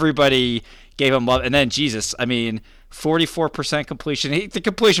after everybody gave him love, and then Jesus. I mean, 44% completion. The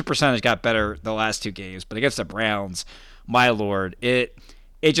completion percentage got better the last 2 games, but against the Browns, my lord, it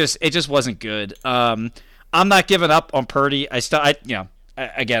just wasn't good. I'm not giving up on Purdy. I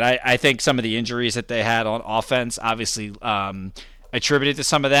think some of the injuries that they had on offense obviously attributed to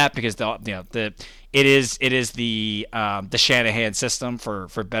some of that because it is the Shanahan system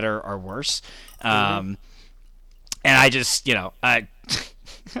for better or worse. And I just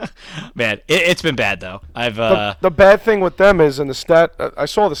man, it's been bad though. The bad thing with them is in the stat. I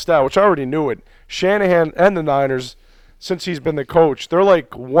saw the stat, which I already knew it. Shanahan and the Niners, since he's been the coach, they're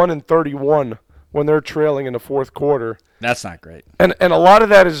like 1-31 when they're trailing in the fourth quarter. That's not great. And a lot of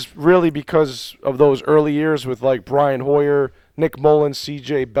that is really because of those early years with like Brian Hoyer, Nick Mullins,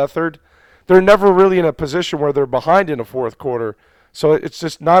 C.J. Beathard. They're never really in a position where they're behind in the fourth quarter. So it's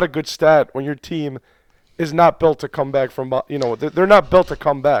just not a good stat when your team is not built to come back from, they're not built to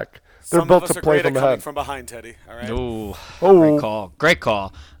come back. They're built to play from ahead. From behind, Teddy. All right. Ooh, great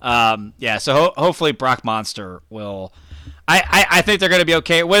call. So hopefully Brock Monster will. I think they're going to be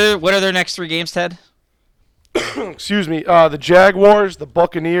okay. What are their next 3 games, Ted? Excuse me. The Jaguars, the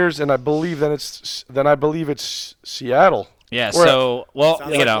Buccaneers, and I believe it's Seattle. Yeah. So sounds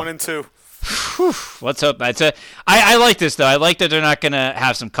like 1 and 2. Let's hope that's it. I like this though. I like that they're not going to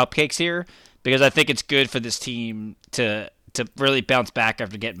have some cupcakes here because I think it's good for this team to really bounce back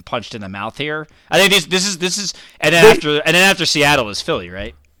after getting punched in the mouth here. I think this is and then after Seattle is Philly,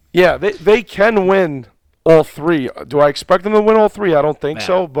 right? Yeah, they can win all 3. Do I expect them to win all 3? I don't think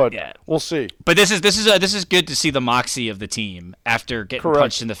so, but we'll see. But this is good to see the moxie of the team after getting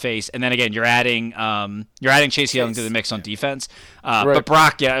punched in the face, and then again you're adding Chase Young to the mix on defense. But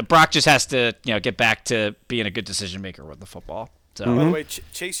Brock just has to get back to being a good decision maker with the football. So. By the way,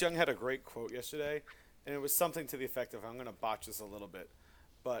 Chase Young had a great quote yesterday, and it was something to the effect of, I'm going to botch this a little bit,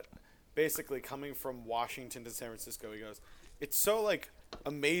 but basically coming from Washington to San Francisco, he goes, it's so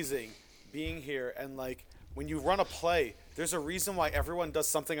amazing being here, and when you run a play, there's a reason why everyone does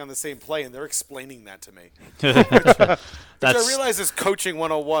something on the same play, and they're explaining that to me. Which I realize is coaching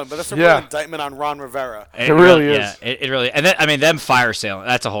 101, but that's a real indictment on Ron Rivera. It really is. Yeah, it really. And then, them fire sale.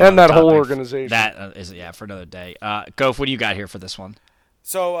 That's a whole. And that topic. whole organization. That is for another day. Gof, what do you got here for this one?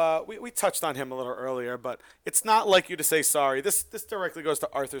 So we touched on him a little earlier, but it's not like you to say sorry. This directly goes to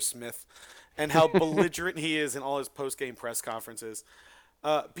Arthur Smith and how belligerent he is in all his post-game press conferences.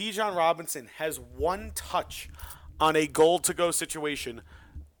 Bijan Robinson has 1 touch on a goal-to-go situation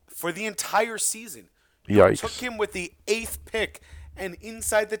for the entire season. Yikes. Took him with the 8th pick, and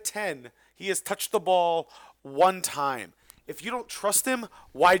inside the 10, he has touched the ball 1 time. If you don't trust him,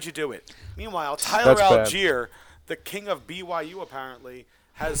 why'd you do it? Meanwhile, Tyler Algier, the king of BYU apparently,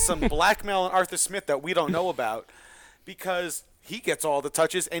 has some blackmail on Arthur Smith that we don't know about because he gets all the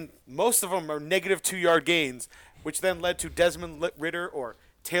touches, and most of them are negative 2-yard gains, which then led to Desmond Ridder or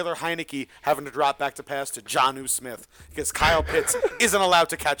Taylor Heineke having to drop back to pass to Jonnu Smith because Kyle Pitts isn't allowed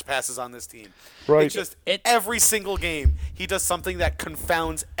to catch passes on this team. Right. It's just every single game he does something that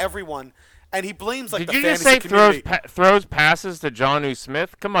confounds everyone, and he blames the fantasy community. Throws passes to Jonnu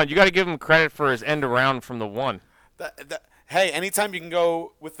Smith? Come on, you got to give him credit for his end around from the 1. Hey, anytime you can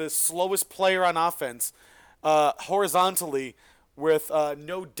go with the slowest player on offense horizontally with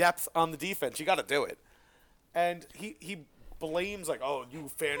no depth on the defense, you got to do it. And he blames you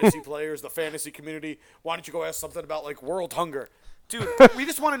fantasy players, the fantasy community. Why don't you go ask something about world hunger? Dude, we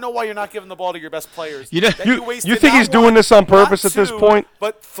just want to know why you're not giving the ball to your best players. You think he's doing this on purpose at this point?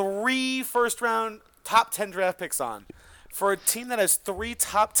 But 3 first-round, top 10 draft picks on. For a team that has 3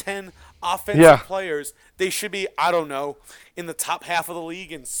 top 10 offensive players, they should be, I don't know, in the top half of the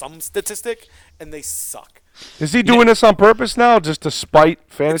league in some statistic, and they suck. Is he doing this on purpose now, just to spite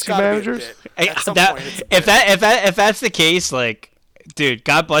fantasy managers? If that's the case, like, dude,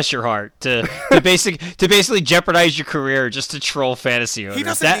 God bless your heart to basically jeopardize your career just to troll fantasy owners. He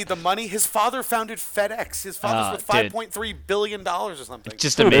doesn't need the money. His father founded FedEx. His father's worth $5.3 billion or something.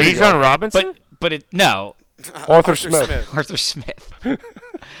 Just amazing. Bijan Robinson? But no. Arthur Smith. Arthur Smith.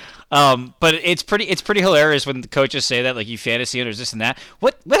 But it's pretty hilarious when the coaches say that, like, you fantasy owners, this and that.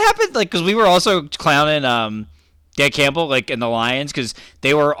 What happened? Like, because we were also clowning Dan Campbell, like, in the Lions, because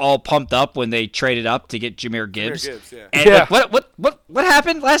they were all pumped up when they traded up to get Jahmyr Gibbs. And like, what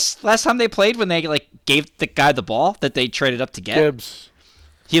happened last time they played when they, like, gave the guy the ball that they traded up to get? Gibbs.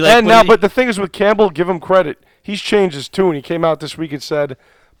 But the thing is with Campbell, give him credit. He's changed his tune. He came out this week and said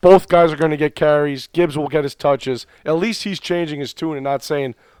both guys are going to get carries. Gibbs will get his touches. At least he's changing his tune and not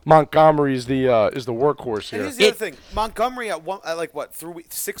saying Montgomery is the workhorse here. And here's the other thing. Montgomery through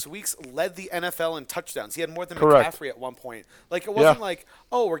 6 weeks led the NFL in touchdowns. He had more than McCaffrey at one point. Like, it wasn't like,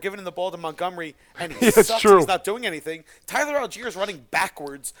 oh, we're giving the ball to Montgomery and he sucks and he's not doing anything. Tyler Algier is running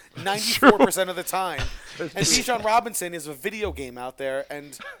backwards 94% of the time. And Bijan Robinson is a video game out there,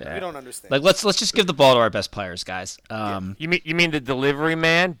 and we don't understand. Like, let's just give the ball to our best players, guys. You mean the delivery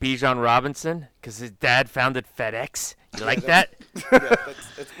man, Bijan Robinson, because his dad founded FedEx? You like that?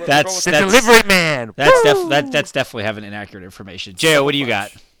 That's the delivery man. That's definitely having inaccurate information. J.O., what do you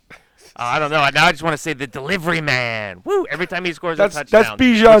got? I don't know. Now I just want to say the delivery man. Woo! Every time he scores a touchdown. That's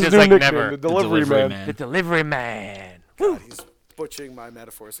Bijan's new like nickname, the delivery man. The delivery man. God, he's butchering my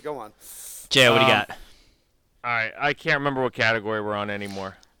metaphors. Go on. J.O., what do you got? All right. I can't remember what category we're on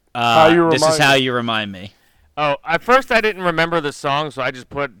anymore. This is how you remind me. Oh, at first I didn't remember the song, so I just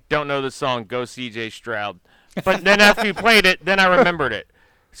put, don't know the song, go C.J. Stroud. But then after you played it, then I remembered it.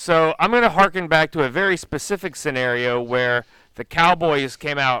 So I'm going to harken back to a very specific scenario where the Cowboys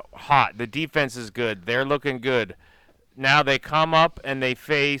came out hot. The defense is good. They're looking good. Now they come up and they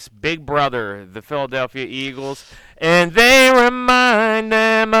face Big Brother, the Philadelphia Eagles, and they remind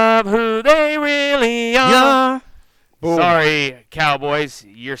them of who they really are. Boom. Sorry, Cowboys,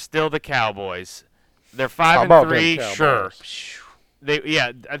 you're still the Cowboys. They're 5-3, sure.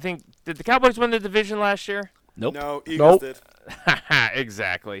 I think, did the Cowboys win the division last year? Nope. No, Eagles did.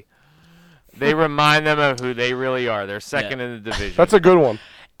 Exactly. They remind them of who they really are. They're second in the division. That's a good one.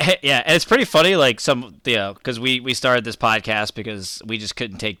 Yeah, and it's pretty funny, like, because we started this podcast because we just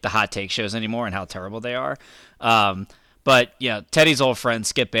couldn't take the hot take shows anymore and how terrible they are. But, Teddy's old friend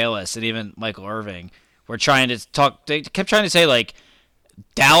Skip Bayless and even Michael Irving were trying to talk. They kept trying to say, like,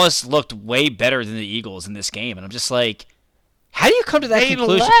 Dallas looked way better than the Eagles in this game. And I'm just like, how do you come to that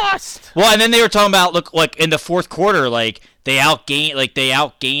conclusion? They lost. Well, and then they were talking about, look, like, in the fourth quarter, like, they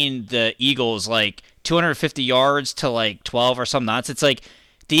outgained the Eagles, like, 250 yards to, like, 12 or some nonsense. Like,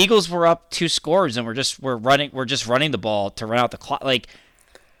 the Eagles were up 2 scores and we're just running the ball to run out the clock. Like,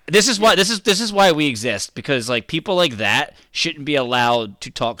 this is why we exist, because, like, people like that shouldn't be allowed to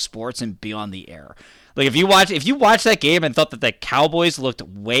talk sports and be on the air. Like, if you watch that game and thought that the Cowboys looked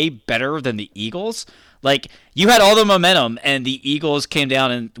way better than the Eagles, like, you had all the momentum and the Eagles came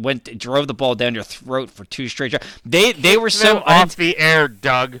down and drove the ball down your throat for 2 straight drives. They were so off the air,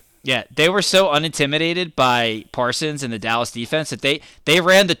 Doug. Yeah, they were so unintimidated by Parsons and the Dallas defense that they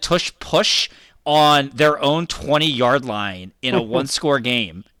ran the tush push on their own 20-yard line in a 1-score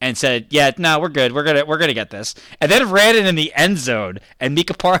game and said, "Yeah, no, we're good. We're gonna get this." And then ran it in the end zone, and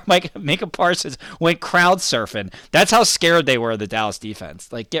Micah Parsons went crowd surfing. That's how scared they were of the Dallas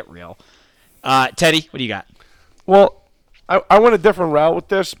defense. Like, get real. Teddy, what do you got? Well, I went a different route with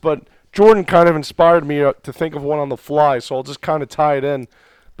this, but Jordan kind of inspired me to think of one on the fly, so I'll just kind of tie it in.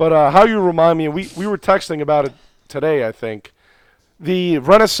 But how you remind me, we were texting about it today, I think. The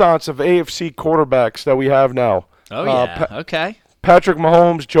renaissance of AFC quarterbacks that we have now. Oh, yeah. Okay. Patrick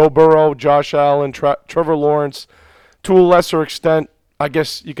Mahomes, Joe Burrow, Josh Allen, Trevor Lawrence. To a lesser extent, I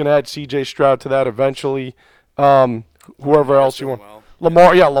guess you can add C.J. Stroud to that eventually. Whoever else you want. Well.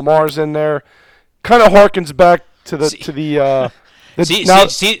 Lamar's in there. Kind of harkens back to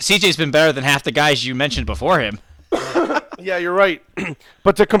CJ's been better than half the guys you mentioned before him. Yeah, you're right.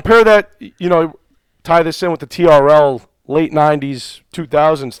 But to compare that, tie this in with the TRL late 90s,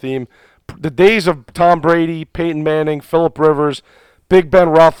 2000s theme, the days of Tom Brady, Peyton Manning, Phillip Rivers, Big Ben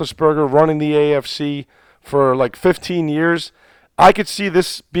Roethlisberger running the AFC for like 15 years, I could see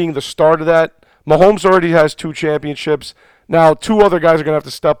this being the start of that. Mahomes already has 2 championships. Now, 2 other guys are going to have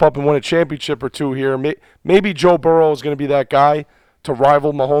to step up and win a championship or 2 here. Maybe Joe Burrow is going to be that guy to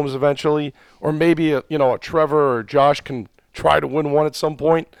rival Mahomes eventually, or maybe a Trevor or Josh can try to win one at some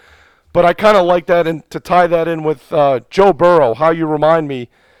point. But I kind of like that, and to tie that in with Joe Burrow, how you remind me,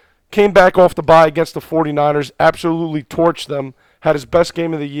 came back off the bye against the 49ers, absolutely torched them, had his best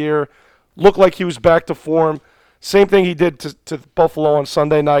game of the year, looked like he was back to form. Same thing he did to Buffalo on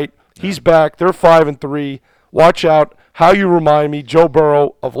Sunday night. He's back. They're 5-3. Watch out. How you remind me, Joe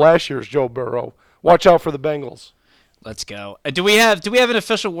Burrow, of last year's Joe Burrow. Watch out for the Bengals. Let's go. Do we have an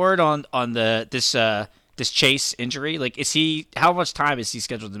official word on this Chase injury? Like, how much time is he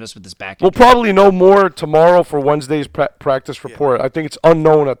scheduled to miss with this back injury? We'll probably know more tomorrow for Wednesday's practice report. I think it's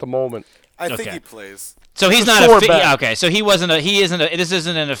unknown at the moment. I think he plays. So he's not okay. So he wasn't. This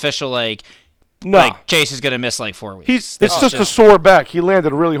isn't an official like. No. Like Chase is gonna miss like 4 weeks. It's just a sore back. He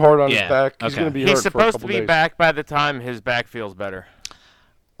landed really hard on his back. He's gonna be hurt He's for a supposed couple to be days. back by the time his back feels better.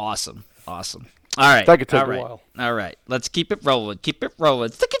 Awesome. All right. That could take a while. All right. Let's keep it rolling.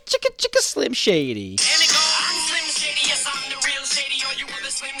 Chicka Slim Shady. So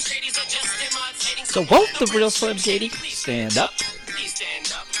won't the real Slim Shady stand up?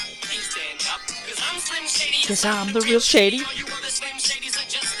 Cause I'm the real Shady.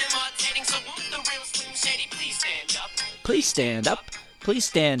 Please stand up. Please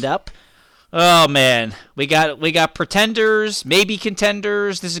stand up. Oh man, we got pretenders, maybe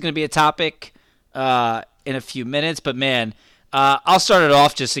contenders. This is going to be a topic in a few minutes, but man, I'll start it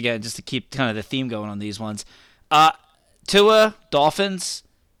off just to keep kind of the theme going on these ones. Tua, Dolphins,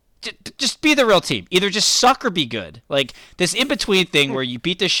 just be the real team. Either just suck or be good. Like this in between thing where you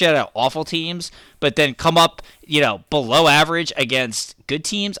beat the shit out of awful teams, but then come up, below average against good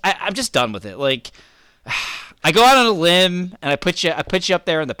teams. I'm just done with it. Like. I go out on a limb and I put you up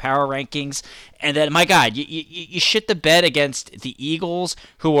there in the power rankings, and then my God, you shit the bed against the Eagles,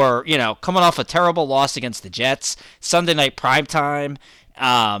 who are coming off a terrible loss against the Jets Sunday night primetime.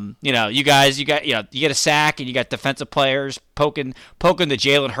 You get a sack and you got defensive players poking the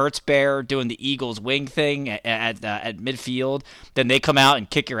Jalen Hurts bear, doing the Eagles wing thing at midfield. Then they come out and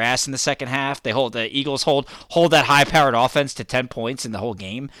kick your ass in the second half. The Eagles hold that high powered offense to 10 points in the whole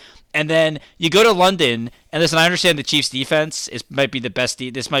game. And then you go to London, and listen, I understand the Chiefs' defense might be the best.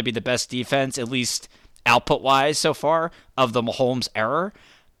 This might be the best defense, at least output-wise so far, of the Mahomes era.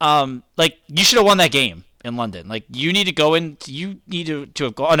 You should have won that game in London. Like, you need to go in. You need to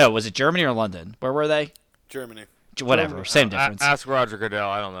have gone. Oh no, was it Germany or London? Where were they? Germany. Whatever, same difference. Ask Roger Goodell.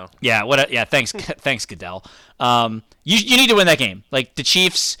 I don't know. Yeah. Yeah. Thanks, Goodell. You need to win that game. Like the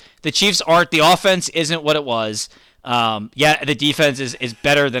Chiefs aren't. The offense isn't what it was. The defense is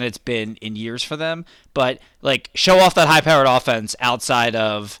better than it's been in years for them, but show off that high-powered offense outside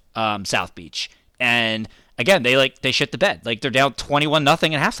of South Beach. And again, they shit the bed. Like they're down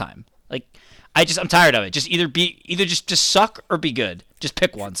 21-0 at halftime. I'm tired of it. Just just suck or be good. Just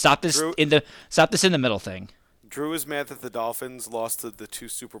pick one. Stop this in the middle thing. Drew is mad that the Dolphins lost to the 2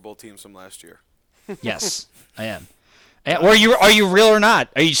 Super Bowl teams from last year. Yes, I am. Or are you real or not?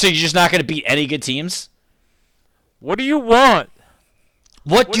 So you're just not going to beat any good teams? What do you want?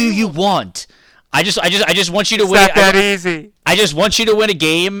 What do you want? I just want you to win. It's not that easy. I just want you to win a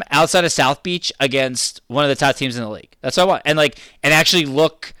game outside of South Beach against one of the top teams in the league. That's what I want. And actually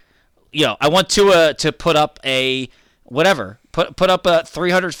look, I want Tua to put up a whatever. Put up a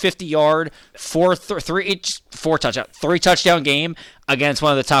 350-yard, 3 touchdown game against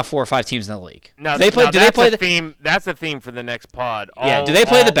one of the top 4 or 5 teams in the league. No, do they play the theme? That's a theme for the next pod. Do they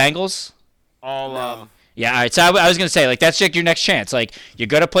play the Bengals? Yeah, all right. So I was gonna say, that's your next chance. You're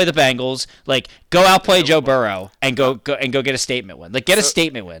gonna play the Bengals. Go outplay Joe Burrow and go get a statement win. Get a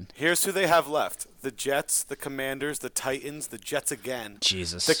statement win. Here's who they have left: the Jets, the Commanders, the Titans, the Jets again.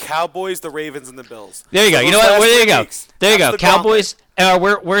 Jesus. The Cowboys, the Ravens, and the Bills. There you go. You know what? There you go. There you go. The Cowboys.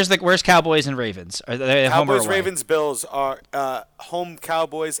 Where's Cowboys and Ravens? Are they home or Cowboys, away? Ravens, Bills are home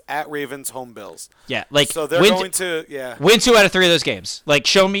Cowboys at Ravens, home Bills. Yeah, so they're going to win 2 out of 3 of those games.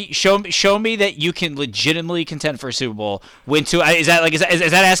 Show me that you can legitimately contend for a Super Bowl. Win 2. Is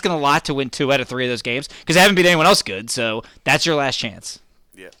that asking a lot to win 2 out of 3 of those games? Because they haven't beat anyone else good. So that's your last chance.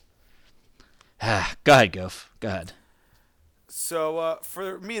 Yeah. Go ahead, Gof. Go ahead. So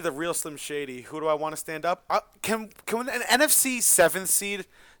for me, the real Slim Shady, who do I want to stand up? Can an NFC 7th seed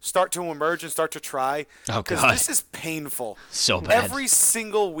start to emerge and start to try? Oh, God. Because this is painful. So bad. Every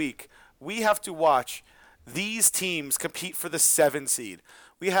single week, we have to watch these teams compete for the 7 seed.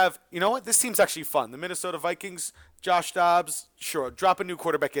 We have, you know what? This team's actually fun. The Minnesota Vikings, Josh Dobbs, sure, drop a new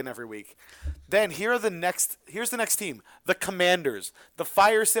quarterback in every week. Then here's the next team, the Commanders. The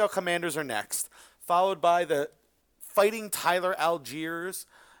Fire Sale Commanders are next, followed by the Fighting Tyler Algiers,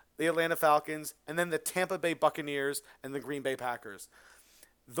 the Atlanta Falcons, and then the Tampa Bay Buccaneers and the Green Bay Packers.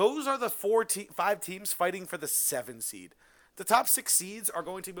 Those are the 5 teams fighting for the 7 seed. The top 6 seeds are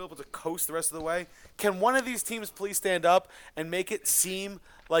going to be able to coast the rest of the way. Can one of these teams please stand up and make it seem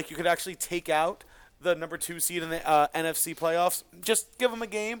like you could actually take out the number 2 seed in the NFC playoffs? Just give them a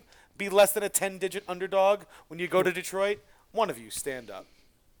game. Be less than a 10-digit underdog when you go to Detroit. One of you stand up.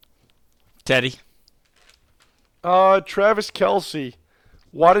 Teddy? Travis Kelce.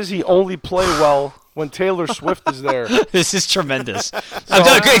 Why does he only play well when Taylor Swift is there? This is tremendous. I'm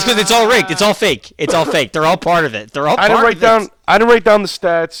done. Great, because it's all rigged. It's all fake. It's all fake. They're all part of it. I didn't write down the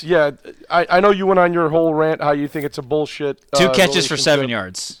stats. Yeah, I know you went on your whole rant how you think it's a bullshit. 2 catches for 7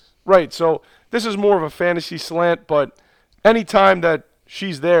 yards. Right. So this is more of a fantasy slant, but anytime that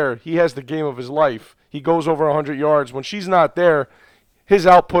she's there, he has the game of his life. He goes over 100 yards. When she's not there, his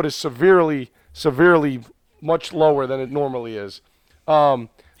output is severely much lower than it normally is.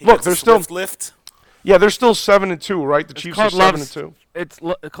 Look, they're still lift. Yeah, they're still 7-2, right? The Chiefs are 7-2. It's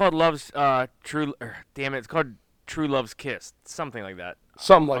called Love's True. Damn it! It's called True Love's Kiss. Something like that.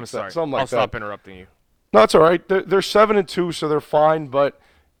 Something like I'm that. sorry. Something like I'll that. stop interrupting you. No, it's all right. They're 7-2, so they're fine. But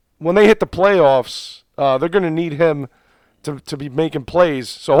when they hit the playoffs, they're going to need him to be making plays.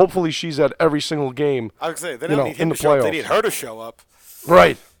 So hopefully she's at every single game. I would say they don't need him in the to show up. playoffs. They need her to show up.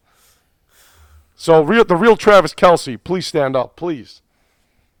 Right. So the real Travis Kelce, please stand up, please.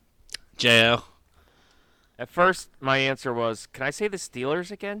 J.O. At first, my answer was, can I say the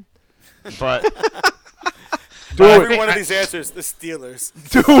Steelers again? But every one of these answers, the Steelers.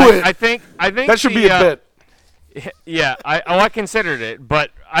 Do it. I think that should be a bit. Yeah, I considered it,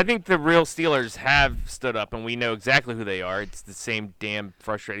 but I think the real Steelers have stood up, and we know exactly who they are. It's the same damn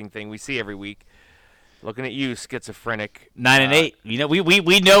frustrating thing we see every week. Looking at you, schizophrenic. 9-8. You know,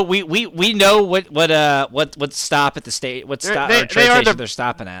 we know what stop at the state. What stop or train station they're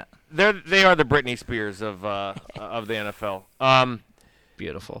stopping at. They are the Britney Spears of the NFL.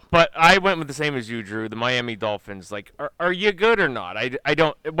 Beautiful. But I went with the same as you, Drew. The Miami Dolphins. Like, are you good or not? I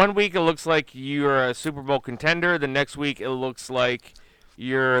don't. 1 week it looks like you're a Super Bowl contender. The next week it looks like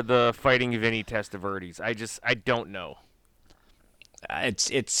you're the Fighting Vinny Testaverdes. I don't know.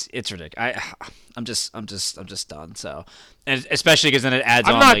 It's ridiculous. I'm just done. So, and especially because then it adds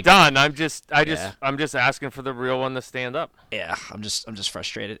on. I'm not done. I'm just asking for the real one to stand up. Yeah, I'm just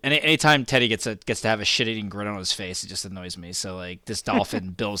frustrated. And anytime Teddy gets to have a shit-eating grin on his face, it just annoys me. So like this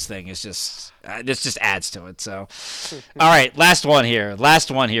Dolphin Bills thing is just this just adds to it. So, all right, last one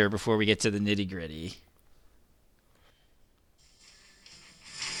here before we get to the nitty-gritty.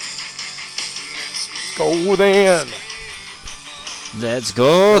 Go then. Let's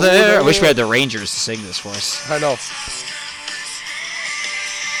go there. I wish we had the Rangers to sing this for us. I know.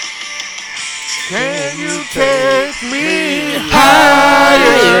 Can you take me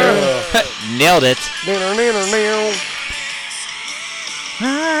higher? Nailed it.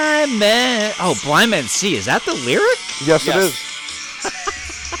 Blind Man C. Is that the lyric? Yes, it is.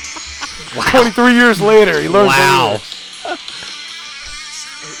 Wow. 23 years later, he learned the lyrics.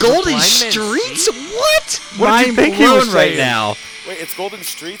 Golden Streets? What? What did you think he was right saying? now? Wait, it's Golden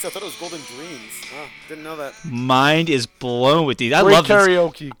Streets? I thought it was Golden Dreams. Oh, didn't know that. Mind is blown with these. I Great love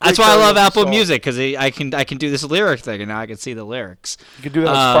karaoke. That's why I love Apple song. Music, because I can do this lyric thing, and now I can see the lyrics. You can do that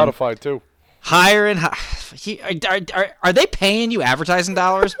on Spotify, too. Higher and are they paying you advertising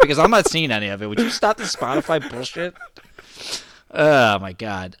dollars? Because I'm not seeing any of it. Would you stop the Spotify bullshit? Oh, my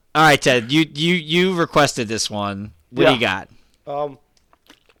God. All right, Ted, you requested this one. What do you got?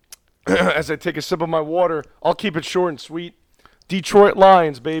 As I take a sip of my water, I'll keep it short and sweet. Detroit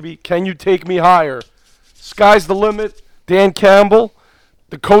Lions, baby. Can you take me higher? Sky's the limit. Dan Campbell,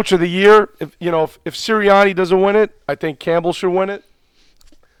 the coach of the year. If Sirianni doesn't win it, I think Campbell should win it.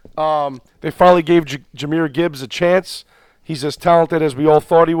 They finally gave Jahmyr Gibbs a chance. He's as talented as we all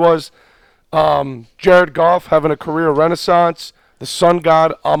thought he was. Jared Goff having a career renaissance. The sun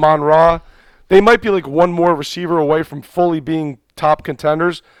god, Amon-Ra. They might be like one more receiver away from fully being top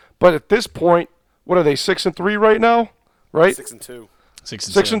contenders. But at this point, what are they, 6-3 right now? Right? 6-2.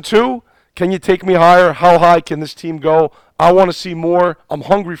 6-2. Can you take me higher? How high can this team go? I want to see more. I'm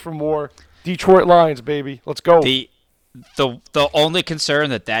hungry for more. Detroit Lions, baby. Let's go. The only concern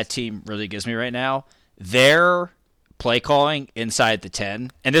that team really gives me right now, their play calling inside the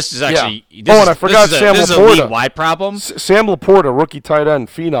 10, and this is actually I forgot Sam this is Laporta. a league-wide problem. Sam Laporta, rookie tight end,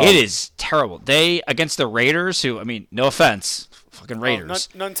 phenom. It is terrible. They against the Raiders, who no offense, fucking Raiders.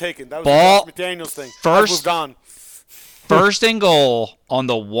 None taken. That was Ball the McDaniels thing. First, moved on. First and goal on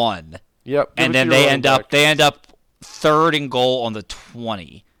the 1. Yep. And then they end up 3rd and goal on the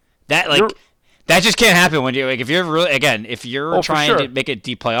 20. That just can't happen when if you're really if you're trying to make a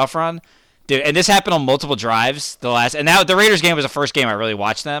deep playoff run, dude. And this happened on multiple drives. And now the Raiders game was the first game I really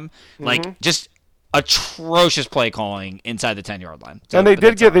watched them. Just atrocious play calling inside the 10-yard line. So, and they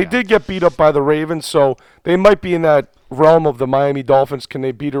did get beat up by the Ravens, so they might be in that realm of the Miami Dolphins. Can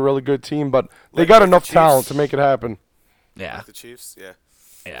they beat a really good team? But they got enough talent to make it happen. Yeah. Like the Chiefs, yeah.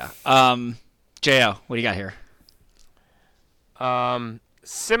 Yeah. Jo, what do you got here?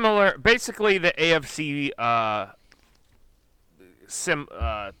 Similar, basically the AFC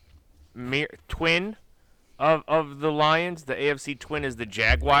twin of the Lions. The AFC twin is the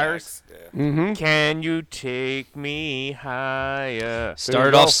Jaguars. Yeah. Can you take me higher?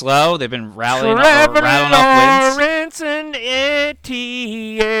 Started off slow. They've been rattling off wins. Lawrence and Etienne.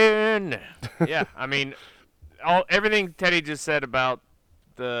 Yeah, I mean, everything Teddy just said about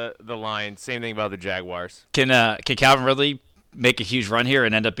the Lions. Same thing about the Jaguars. Can Calvin Ridley make a huge run here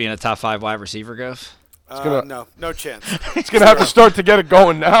and end up being a top 5 wide receiver, Goff? No chance. It's going to have to start to get it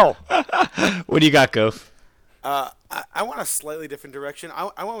going now. What do you got, Goff? I want a slightly different direction.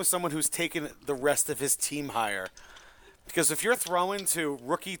 I went with someone who's taken the rest of his team higher. Because if you're throwing to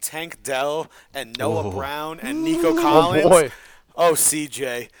rookie Tank Dell and Noah Brown and Nico Collins,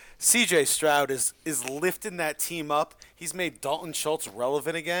 CJ Stroud is lifting that team up. He's made Dalton Schultz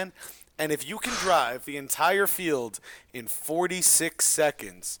relevant again. And if you can drive the entire field in 46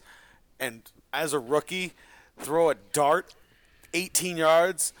 seconds and as a rookie throw a dart 18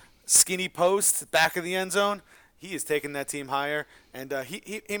 yards, skinny post, back of the end zone, he is taking that team higher. And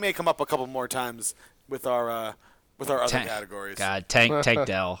he may come up a couple more times with our other categories. God, Tank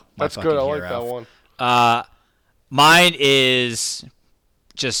Dell. That's good. I like that one. Mine is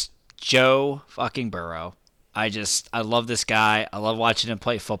just Joe fucking Burrow. I love this guy. I love watching him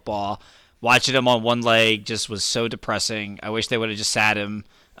play football. Watching him on one leg just was so depressing. I wish they would have just sat him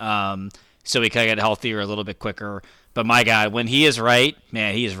so he could get healthier a little bit quicker. But my God, when he is right,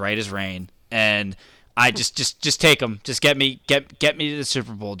 man, he is right as rain. And I just take him. Just get me to the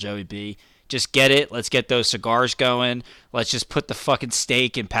Super Bowl, Joey B. Just get it. Let's get those cigars going. Let's just put the fucking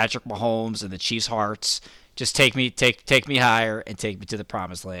stake in Patrick Mahomes and the Chiefs' hearts. Just take me higher and take me to the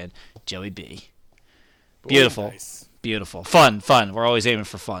promised land, Joey B. Beautiful. Nice. Beautiful. Fun. We're always aiming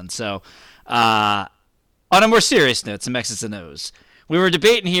for fun. So, on a more serious note, some X's and O's. We were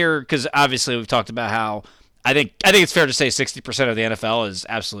debating here because obviously we've talked about how I think it's fair to say 60% of the NFL is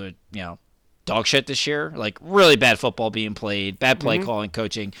absolute, dog shit this year. Like really bad football being played, bad play calling,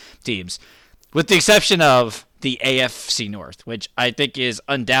 coaching teams. With the exception of the AFC North, which I think is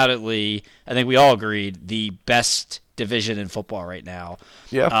undoubtedly, I think we all agreed, the best division in football right now.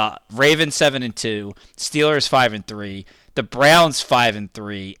 Yeah. Ravens 7-2, Steelers 5-3, the Browns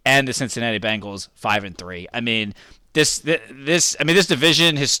 5-3, and the Cincinnati Bengals 5-3. I mean, this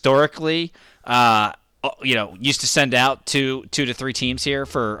division historically, used to send out two to three teams here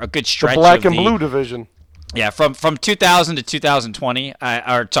for a good stretch. The black and blue division. Yeah, from 2000 to 2020,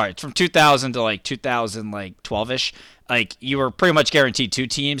 from 2000 to 2012ish, you were pretty much guaranteed two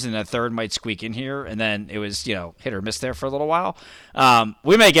teams, and a third might squeak in here, and then it was hit or miss there for a little while.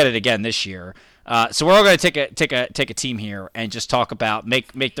 We may get it again this year, so we're all going to take a team here and just talk about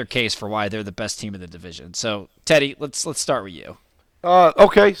make their case for why they're the best team in the division. So Teddy, let's start with you.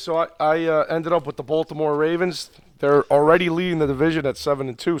 Okay, so I ended up with the Baltimore Ravens. They're already leading the division at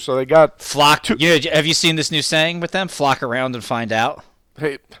 7-2, so they got flock. Have you seen this new saying with them? Flock around and find out.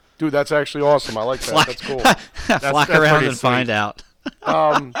 Hey, dude, that's actually awesome. I like that. That's cool. Flock around and find out.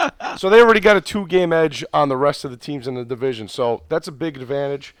 So they already got a 2-game edge on the rest of the teams in the division, so that's a big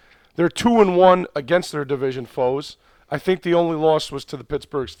advantage. They're 2-1 against their division foes. I think the only loss was to the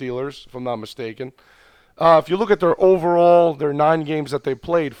Pittsburgh Steelers, if I'm not mistaken. If you look at their 9 games that they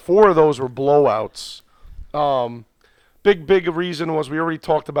played, 4 of those were blowouts. Big reason was we already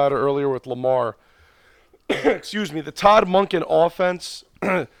talked about it earlier with Lamar. Excuse me. The Todd Monken offense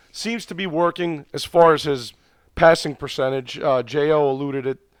seems to be working as far as his passing percentage. J.O. alluded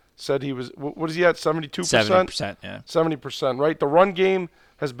it, said he was, what is he at, 72%? 70%, yeah. 70%, right? The run game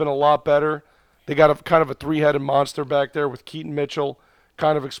has been a lot better. They got a kind of a 3-headed monster back there with Keaton Mitchell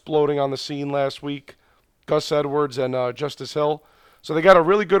kind of exploding on the scene last week. Gus Edwards and Justice Hill. So they got a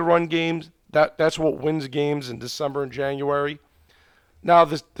really good run game. That's what wins games in December and January. Now,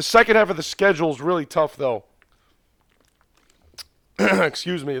 the second half of the schedule is really tough, though.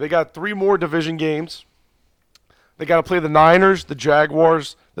 Excuse me. They got 3 more division games. They got to play the Niners, the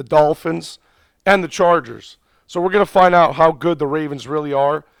Jaguars, the Dolphins, and the Chargers. So we're going to find out how good the Ravens really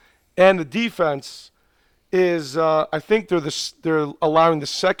are. And the defense is, I think they're allowing the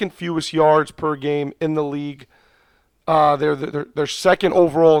second fewest yards per game in the league. They're second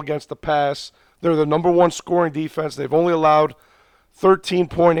overall against the pass. They're the number one scoring defense. They've only allowed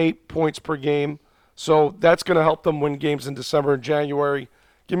 13.8 points per game. So that's going to help them win games in December and January.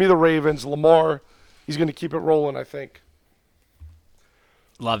 Give me the Ravens. Lamar, he's going to keep it rolling, I think.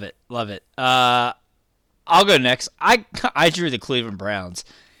 Love it. I'll go next. I drew the Cleveland Browns.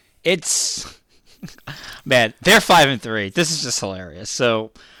 It's man, they're 5-3. This is just hilarious.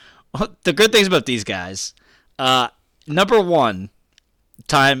 So the good things about these guys, number one,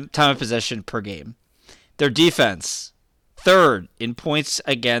 time of possession per game. Their defense, third in points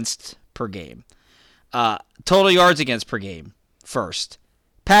against per game. Total yards against per game, first.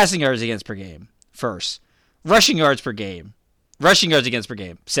 Passing yards against per game, first. Rushing yards per game. Rushing yards against per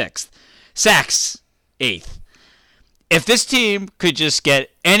game, sixth. Sacks, eighth. If this team could just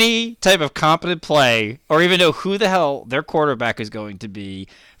get any type of competent play, or even know who the hell their quarterback is going to be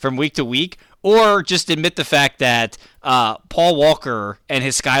from week to week, or just admit the fact that Paul Walker and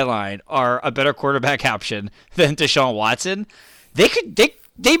his skyline are a better quarterback option than Deshaun Watson,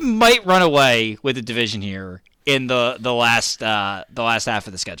 they might run away with the division here in the last half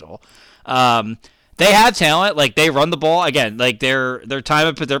of the schedule. They have talent. Like, they run the ball again. Like, they're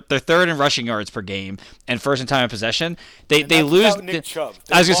third in rushing yards per game and first in time of possession. They lose Nick Chubb.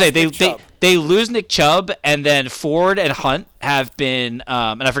 I was gonna say they lose Nick Chubb, and then Ford and Hunt have been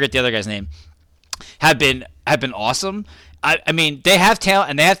and I forget the other guy's name, have been awesome. I mean, they have talent,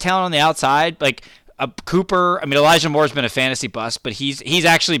 and they have talent on the outside. Like Cooper. I mean, Elijah Moore's been a fantasy bust, but he's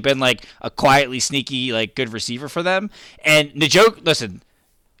actually been like a quietly sneaky, like, good receiver for them. And Njoku, listen.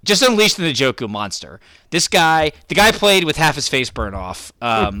 Just unleash the Njoku monster. This guy, the guy played with half his face burned off,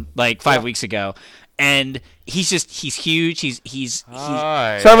 like 5 weeks ago, and he's huge. He's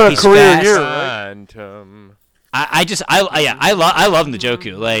having a career fast. year, right? I love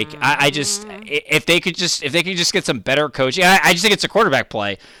Njoku. Like, if they could just get some better coaching. I just think it's a quarterback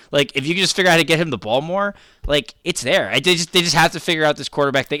play. Like, if you could just figure out how to get him the ball more, like, it's there. They just have to figure out this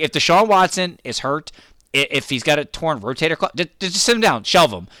quarterback thing. If Deshaun Watson is hurt, if he's got a torn rotator cuff, just sit him down,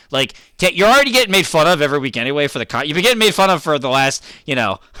 shelve him. Like, you're already getting made fun of every week anyway for the you've been getting made fun of for the last, year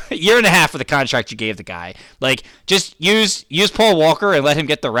and a half for the contract you gave the guy. Like, just use Paul Walker and let him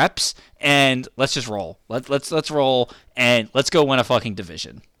get the reps, and let's just roll. Let's roll, and let's go win a fucking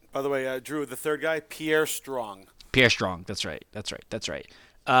division. By the way, Drew, the third guy, Pierre Strong. Pierre Strong. That's right.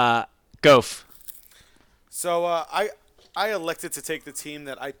 Gof. So I elected to take the team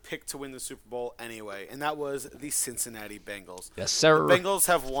that I picked to win the Super Bowl anyway, and that was the Cincinnati Bengals. Yes, sir. The Bengals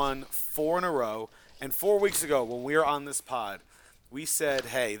have won 4 in a row, and 4 weeks ago when we were on this pod, we said,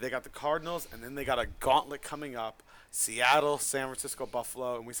 hey, they got the Cardinals, and then they got a gauntlet coming up, Seattle, San Francisco,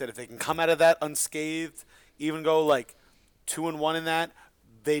 Buffalo, and we said if they can come out of that unscathed, even go like 2-1 in that,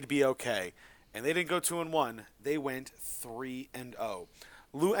 they'd be okay. And they didn't go 2-1. They went 3-0.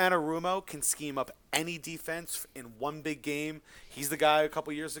 Lou Anarumo can scheme up any defense in one big game. He's the guy a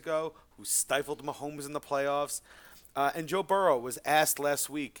couple years ago who stifled Mahomes in the playoffs. And Joe Burrow was asked last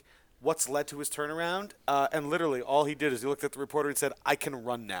week what's led to his turnaround. And literally all he did is he looked at the reporter and said, I can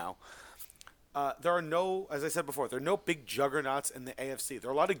run now. There are no, as I said before, there are no big juggernauts in the AFC. There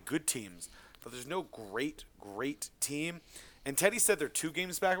are a lot of good teams, but there's no great team. And Teddy said they're 2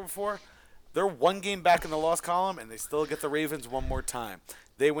 games back before. They're 1 game back in the loss column, and they still get the Ravens one more time.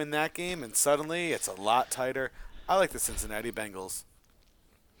 They win that game, and suddenly it's a lot tighter. I like the Cincinnati Bengals.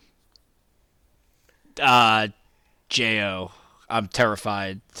 J.O., I'm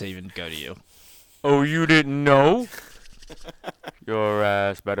terrified to even go to you. Oh, you didn't know? Your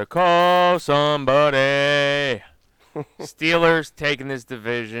ass better call somebody. Steelers taking this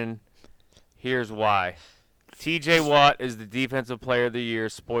division. Here's why. T.J. Watt is the Defensive Player of the Year.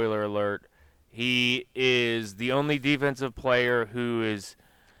 Spoiler alert. He is the only defensive player who is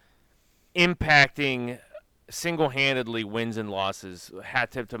impacting single-handedly wins and losses.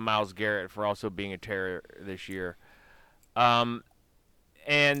 Hat tip to Myles Garrett for also being a terror this year. And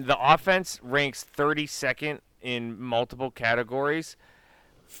the offense ranks 32nd in multiple categories.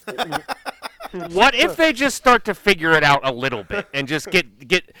 What if they just start to figure it out a little bit and just get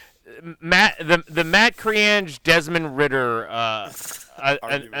Matt Creange Desmond Ritter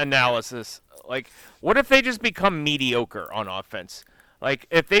analysis? Like, what if they just become mediocre on offense? Like,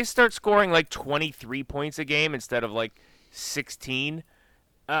 if they start scoring like 23 points a game instead of like 16,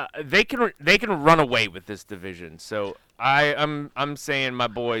 they can run away with this division. So I'm saying my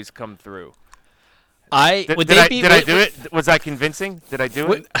boys come through. Did I do it? Was I convincing? Did I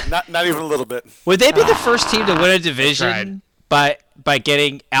do it? Not even a little bit. Would they be the first team to win a division by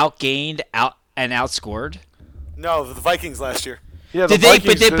getting outgained and outscored? No, the Vikings last year. Yeah, did they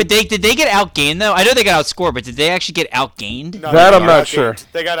get outgained though? I know they got outscored, but did they actually get outgained? No, that I'm not sure.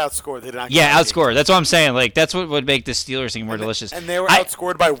 They got outscored. They did not. Yeah, outscored. That's what I'm saying. Like that's what would make the Steelers thing more delicious. And they were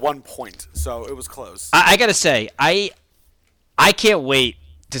outscored by 1 point, so it was close. I gotta say, I can't wait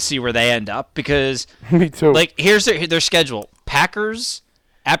to see where they end up because me too. Like here's their schedule: Packers.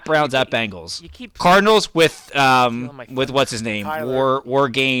 At Browns, at Bengals. Cardinals with what's his name? War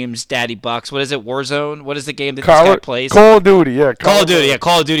Games, Daddy Bucks. What is it? Warzone? What is the game that this guy plays? Call of Duty, yeah. Call of Duty, yeah.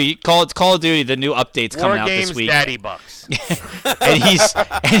 Call of Duty. Call of Duty. The new updates coming out this week. Daddy Bucks. and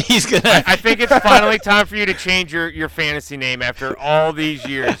he's gonna. I think it's finally time for you to change your fantasy name after all these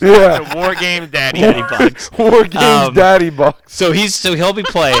years. Yeah. To War Games Daddy Bucks. War Games Daddy Bucks. So he'll be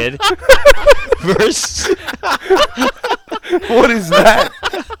playing versus. What is that?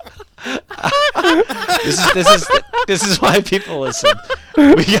 This is why people listen.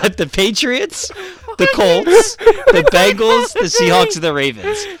 We got the Patriots, the Colts, the Bengals, the Seahawks, and the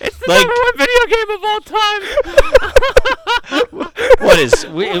Ravens. It's the number one video game of all time. What is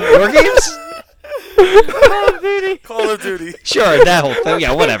War Games? Call of Duty. Sure, that whole thing.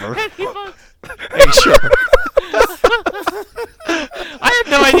 Yeah, whatever. Hey, sure. I have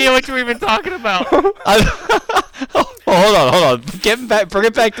no idea what you're even talking about. Hold on. Bring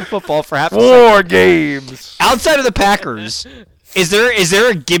it back to football for half a second. War Games. Outside of the Packers, is there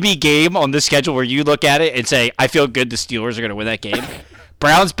a gimme game on this schedule where you look at it and say, I feel good the Steelers are going to win that game?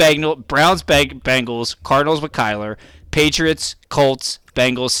 Bengals, Cardinals with Kyler, Patriots, Colts,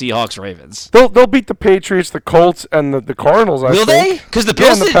 Bengals, Seahawks, Ravens. They'll beat the Patriots, the Colts, and the Cardinals. Will they? Because the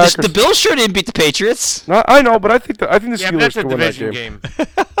Bills, the Bills sure didn't beat the Patriots. No, I know, but I think the Steelers can win that game.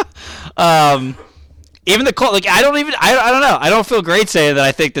 Even the Colts, like I don't know. I don't feel great saying that.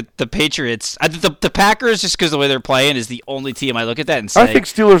 I think that the Patriots, the Packers, just because the way they're playing, is the only team I look at that and say. I think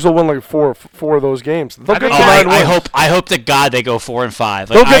Steelers will win like four of those games. They'll get to 9 wins. I hope to God they go 4-5. Like,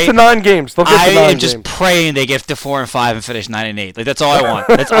 they'll get to 9 games. I am just praying they get to 4-5 and finish 9-8. Like that's all I want.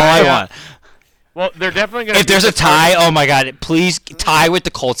 That's all I want. Well, they're definitely going to. If there's a tie, oh my God, please tie with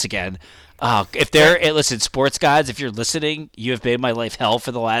the Colts again. Listen, sports guys, if you're listening, you have made my life hell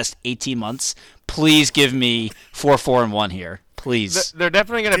for the last 18 months. Please give me 4-4-1 here, please. They're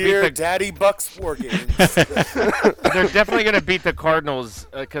definitely going to beat the Daddy Bucks War Games. They're definitely going to beat the Cardinals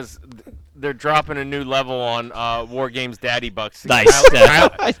because they're dropping a new level on War Games Daddy Bucks. Nice.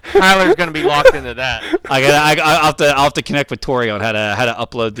 Tyler's going to be locked into that. I'll have to connect with Tori on how to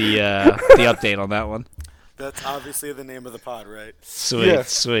upload the update on that one. That's obviously the name of the pod, right? Sweet, yeah.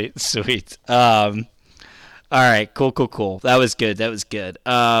 Sweet. All right, cool. That was good.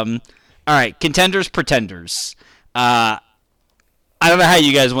 All right, contenders, pretenders. I don't know how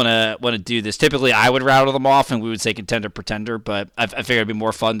you guys want to do this. Typically, I would rattle them off, and we would say contender, pretender. But I figured it'd be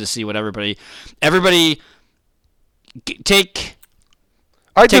more fun to see what everybody take.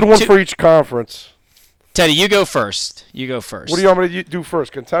 I did one for each conference. Teddy, you go first. What do you want me to do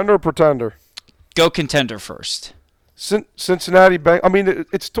first, contender or pretender? Go contender first. Cincinnati Bengals. I mean,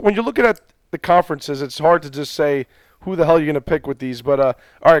 it's when you're looking at the conferences, it's hard to just say who the hell you're going to pick with these. But all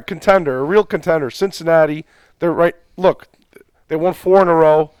right, contender, a real contender, Cincinnati. They're right. Look, they won 4 in a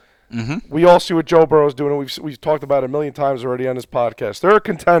row. Mm-hmm. We all see what Joe Burrow's doing. We've talked about it a million times already on this podcast. They're a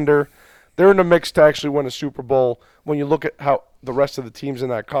contender. They're in the mix to actually win a Super Bowl. When you look at how the rest of the teams in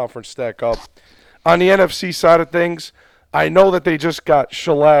that conference stack up, on the NFC side of things, I know that they just got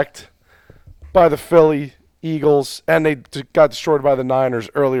shellacked by the Philly Eagles, and they got destroyed by the Niners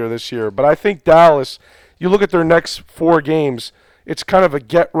earlier this year. But I think Dallas, you look at their next 4 games, it's kind of a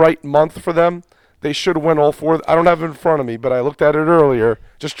get-right month for them. They should win all 4. I don't have it in front of me, but I looked at it earlier.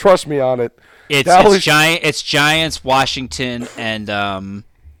 Just trust me on it. It's Giants, Washington, and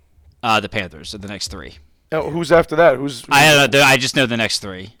the Panthers are the next 3. Who's after that? I don't know. I just know the next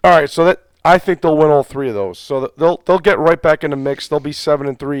 3. All right, so I think they'll win all 3 of those. So they'll get right back in the mix. They'll be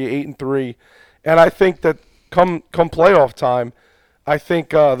 7-3, 8-3. And I think that come playoff time, I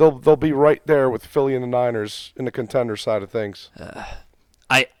think they'll be right there with Philly and the Niners in the contender side of things.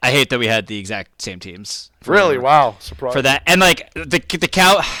 I hate that we had the exact same teams. Really? Wow. Surprise. For that. And like the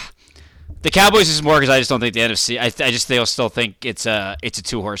Cowboys is more because I just don't think the NFC. They'll still think it's a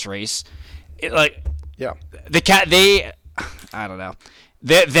 2-horse race. I don't know.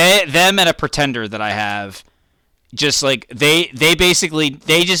 Them and a pretender that I have. Just like they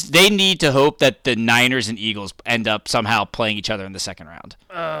need to hope that the Niners and Eagles end up somehow playing each other in the second round.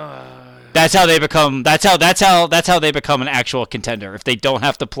 That's how they become an actual contender. If they don't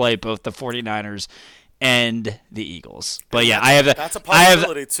have to play both the 49ers and the Eagles. But yeah, I have the that's a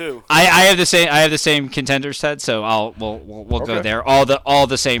possibility too. I have the same contender set, so we'll go there. All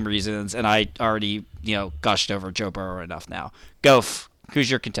the same reasons, and I already gushed over Joe Burrow enough now. Who's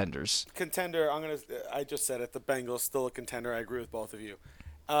your contenders? Contender, I just said it. The Bengals still a contender. I agree with both of you.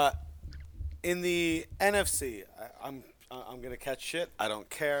 In the NFC, I'm gonna catch shit. I don't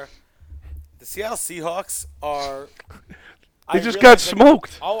care. The Seattle Seahawks are. They just got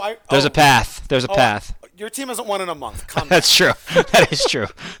smoked. There's a path. There's a path. Your team hasn't won in a month. That's true. That is true.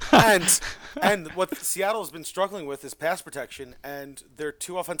 and what Seattle's been struggling with is pass protection, and their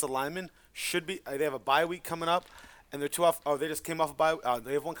 2 offensive linemen should be. They have a bye week coming up, and their 2 off. Oh, they just came off a bye.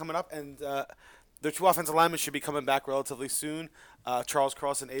 They have one coming up, and their 2 offensive linemen should be coming back relatively soon. Charles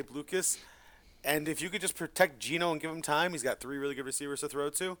Cross and Abe Lucas. And if you could just protect Geno and give him time, he's got 3 really good receivers to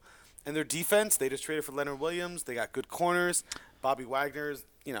throw to. And their defense, they just traded for Leonard Williams. They got good corners. Bobby Wagner's,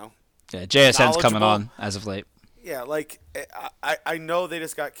 Yeah, JSN's coming on as of late. Yeah, I know they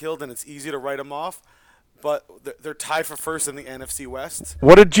just got killed, and it's easy to write them off, but they're tied for first in the NFC West.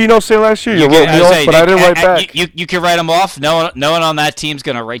 What did Geno say last year? You wrote me off, but I didn't write back. You can write them off. No one on that team's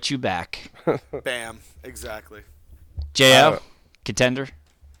going to write you back. Bam. Exactly. JL, contender?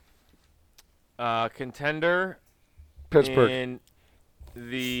 Contender. Pittsburgh. In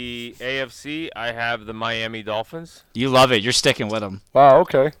the AFC, I have the Miami Dolphins. You love it. You're sticking with them. Wow,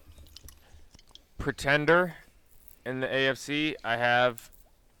 okay. Pretender. In the AFC, I have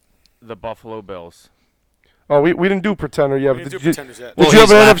the Buffalo Bills. Oh, we didn't do pretender yet. We didn't do pretenders yet. Did you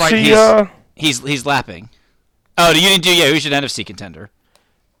have an NFC? He's lapping. Oh, you didn't do? Yeah, who's your NFC contender?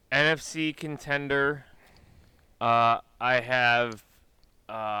 NFC contender. I have.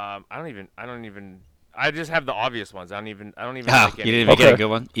 I just have the obvious ones. I don't even like you didn't even get a good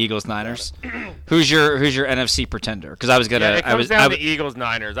one. Eagles, Niners. Who's your NFC pretender? Because I was gonna. It comes down to Eagles,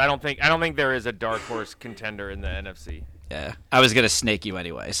 Niners. I don't think there is a dark horse contender in the NFC. Yeah, I was gonna snake you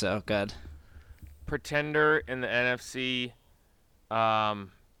anyway. So good. Pretender in the NFC.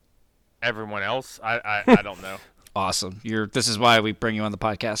 Everyone else, I don't know. Awesome. This is why we bring you on the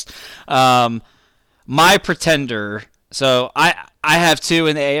podcast. My pretender. So I have 2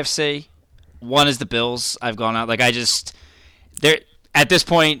 in the AFC. One is the Bills. I've gone out they're at this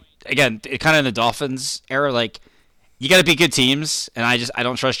point again, kind of in the Dolphins era. You got to beat good teams, and I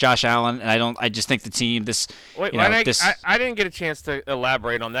don't trust Josh Allen, and I just think the team I didn't get a chance to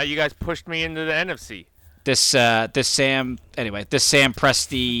elaborate on that. You guys pushed me into the NFC. This Sam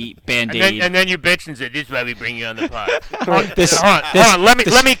Presti Band-Aid. And then you bitch and said, "This is why we bring you on the pod." Hold on.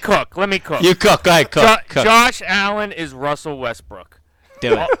 Let me cook. You cook. Go ahead, cook. Josh Allen is Russell Westbrook.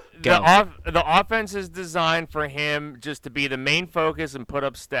 Do it. Go. The offense is designed for him just to be the main focus and put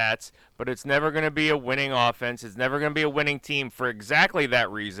up stats, but it's never going to be a winning offense. It's never going to be a winning team for exactly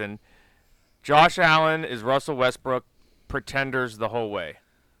that reason. Josh Allen is Russell Westbrook, pretenders the whole way.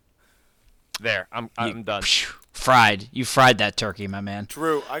 There, I'm done. You fried that turkey, my man.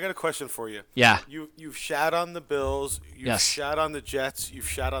 Drew, I got a question for you. Yeah. You've shat on the Bills. You've Yes. shat on the Jets. You've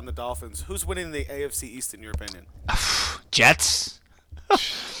shat on the Dolphins. Who's winning the AFC East in your opinion? Jets.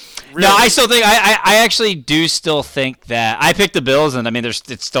 Really? No, I still think I actually do still think that I picked the Bills, and I mean there's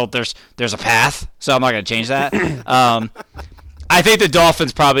a path, so I'm not gonna change that. I think the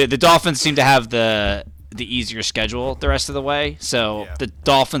Dolphins seem to have the easier schedule the rest of the way, so the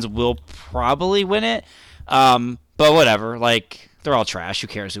Dolphins will probably win it. But whatever, they're all trash. Who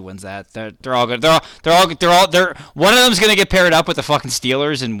cares who wins that? They're all good. They're one of them's gonna get paired up with the fucking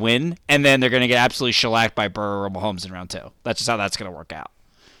Steelers and win, and then they're gonna get absolutely shellacked by Burrow or Mahomes in round 2. That's just how that's gonna work out.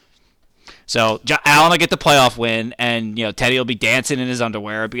 So Allen will get the playoff win, and Teddy will be dancing in his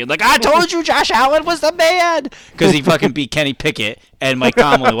underwear, being like, "I told you, Josh Allen was the man," because he fucking beat Kenny Pickett and Mike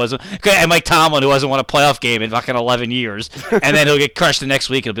Tomlin, who hasn't won a playoff game in fucking 11 years, and then he'll get crushed the next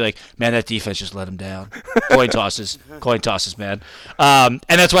week. He'll be like, "Man, that defense just let him down." Coin tosses, man. And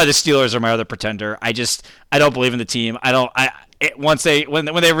that's why the Steelers are my other pretender. I don't believe in the team. When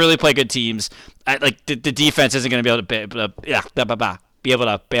they really play good teams, the defense isn't going to be able to be able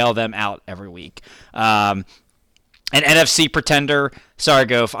to bail them out every week. An NFC pretender. Sorry,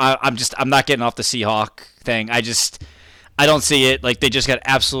 Gof. I'm not getting off the Seahawk thing. I don't see it. They just got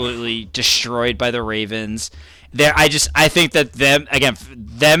absolutely destroyed by the Ravens. I think that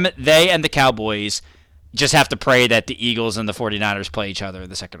they and the Cowboys just have to pray that the Eagles and the 49ers play each other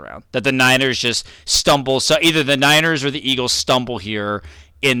in the second round. That the Niners just stumble. So either the Niners or the Eagles stumble here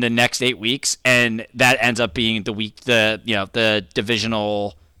in the next 8 weeks, and that ends up being the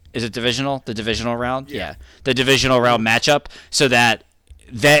divisional. Is it divisional? The divisional round? Yeah. The divisional round matchup, so that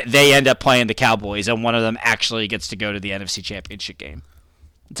they end up playing the Cowboys, and one of them actually gets to go to the NFC Championship game.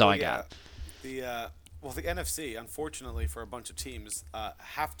 That's all I got. Well, the NFC, unfortunately, for a bunch of teams,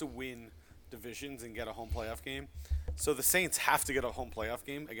 have to win divisions and get a home playoff game. So the Saints have to get a home playoff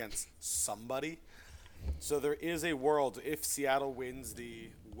game against somebody. So there is a world, if Seattle wins the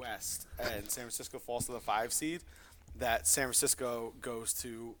West and San Francisco falls to the 5 seed, that San Francisco goes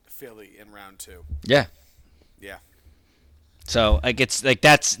to Philly in round 2. Yeah. Yeah. So like it's like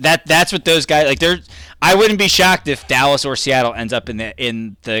that's what those guys like. They're I wouldn't be shocked if Dallas or Seattle ends up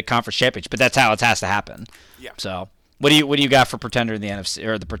in the conference championship, but that's how it has to happen. Yeah. So what do you got for pretender in the NFC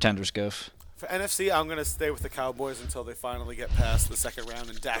or the pretenders, Goof? For NFC, I'm gonna stay with the Cowboys until they finally get past the second round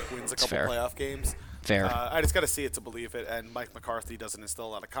and Dak wins a couple playoff games. Fair. I just got to see it to believe it, and Mike McCarthy doesn't instill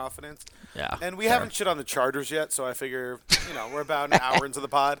a lot of confidence. Yeah. And we haven't shit on the Chargers yet, so I figure, we're about an hour into the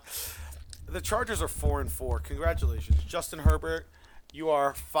pod. The Chargers are 4-4. Congratulations, Justin Herbert. You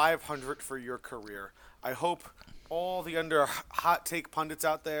are 500 for your career. I hope all the hot take pundits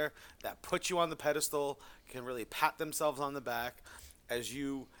out there that put you on the pedestal can really pat themselves on the back as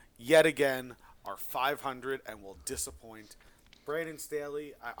you yet again are 500 and will disappoint. Brandon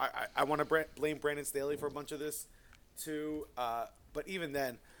Staley, I want to blame Brandon Staley for a bunch of this too, but even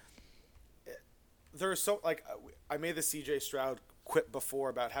then, there's I made the C.J. Stroud quip before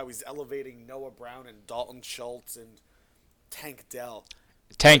about how he's elevating Noah Brown and Dalton Schultz and Tank Dell.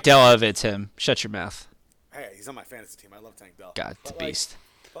 Tank Dell elevates him. Shut your mouth. Hey, he's on my fantasy team. I love Tank Dell. God, it's a beast.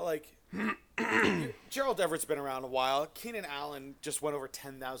 But Gerald Everett's been around a while. Keenan Allen just went over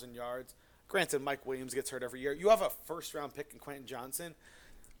 10,000 yards. Granted, Mike Williams gets hurt every year. You have a first-round pick in Quentin Johnson,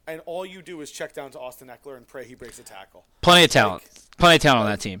 and all you do is check down to Austin Eckler and pray he breaks a tackle. Plenty of talent. Plenty of talent on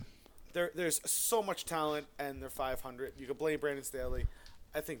that team. There's so much talent, and they're 500. You can blame Brandon Staley.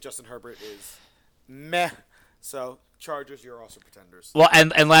 I think Justin Herbert is meh. So Chargers, you're also pretenders. Well,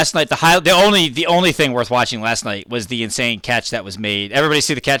 and last night the only thing worth watching last night was the insane catch that was made. Everybody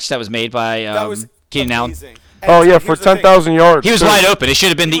see the catch that was made by Keenan Allen? Oh yeah, for 10,000 yards. He was wide open. It should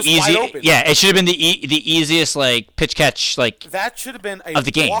have been the easy. Yeah, it should have been the easiest pitch catch that should have been of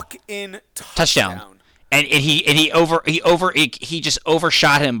the game. Walk-in touchdown. And he just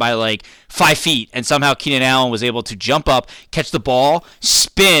overshot him by 5 feet, and somehow Keenan Allen was able to jump up, catch the ball,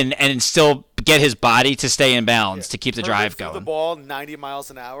 spin, and still get his body to stay in bounds to keep the drive going. The ball 90 miles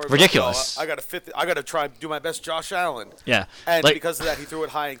an hour. Ridiculous. I gotta try and do my best, Josh Allen. Yeah, and because of that, he threw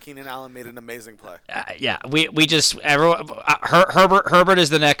it high, and Keenan Allen made an amazing play. Herbert is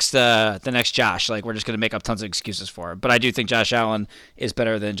the next Josh. We're just gonna make up tons of excuses for him, but I do think Josh Allen is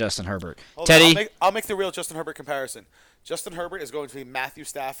better than Justin Herbert. Teddy, I'll make the real Justin Herbert comparison. Justin Herbert is going to be Matthew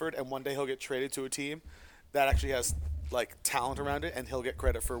Stafford, and one day he'll get traded to a team that actually has talent around it, and he'll get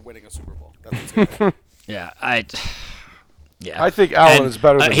credit for winning a Super Bowl. That's what's going to happen. I think Allen is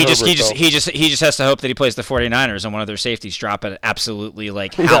better than he Herbert, he just has to hope that he plays the 49ers and one of their safeties drop an absolutely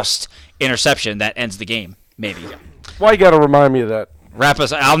housed interception that ends the game. Maybe. Yeah. Why you got to remind me of that?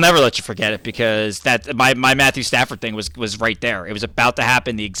 I'll never let you forget it because that my Matthew Stafford thing was right there. It was about to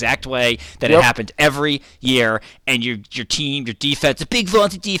happen the exact way that it happened every year, and your team, your defense, the big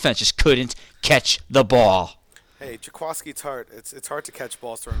vaunted defense, just couldn't catch the ball. Hey, Jaquaski's hard. It's hard to catch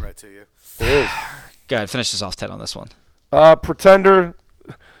balls thrown right to you. It is. Go ahead, finish this off, Ted, on this one. Pretender,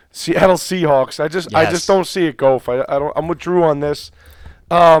 Seattle Seahawks. I just don't see it go. I'm with Drew on this.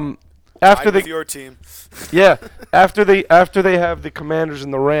 With your team. Yeah, after they have the Commanders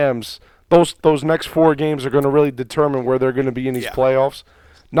and the Rams, those next 4 games are going to really determine where they're going to be in these playoffs.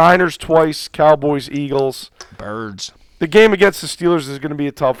 Niners twice, Cowboys, Eagles, Birds. The game against the Steelers is going to be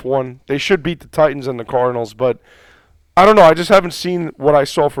a tough one. They should beat the Titans and the Cardinals, but I don't know. I just haven't seen what I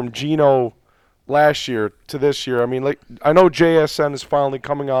saw from Geno last year to this year. I mean, I know JSN is finally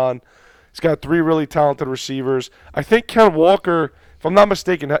coming on. He's got 3 really talented receivers. I think Ken Walker, if I'm not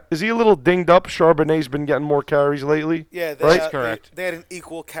mistaken, is he a little dinged up? Charbonnet's been getting more carries lately. Yeah, that's correct. They had an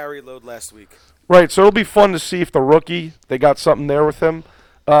equal carry load last week. Right, so it'll be fun to see if the rookie, they got something there with him.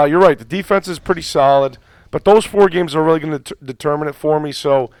 You're right, the defense is pretty solid. But those 4 games are really going to determine it for me.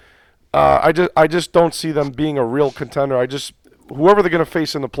 So I just don't see them being a real contender. Whoever they're going to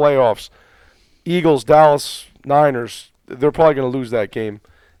face in the playoffs, Eagles, Dallas, Niners, they're probably going to lose that game.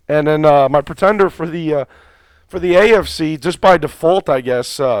 And then my pretender for the AFC, just by default, I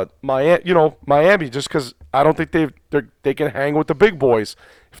guess, Miami, just because I don't think they can hang with the big boys.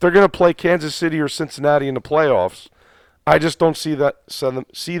 If they're going to play Kansas City or Cincinnati in the playoffs, I just don't see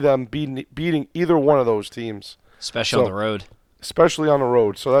them beating either one of those teams. Especially on the road. Especially on the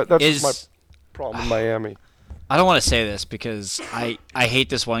road. So that's just my problem in Miami. I don't want to say this because I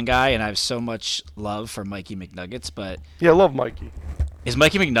hate this one guy and I have so much love for Mikey McNuggets, but yeah, I love Mikey. Is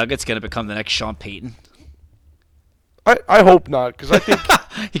Mikey McNuggets going to become the next Sean Payton? I hope not, because I think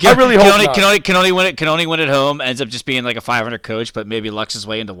can, really can hope only, not. Can only win at home. Ends up just being like a 500 coach, but maybe lucks his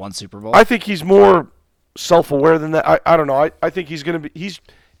way into one Super Bowl. I think he's more self-aware than that. I don't know. I think he's going to be.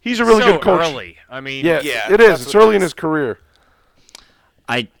 He's a really good coach. Early. I mean, Yeah, Yeah, it is. that's It's what it early in is. his career.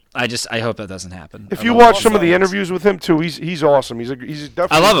 I hope that doesn't happen. If you watch some of the interviews with him too, he's awesome. He's definitely.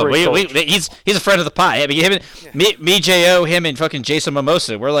 I love a him. great coach. He's a friend of the pie. I mean, me, Jo, him, and fucking Jason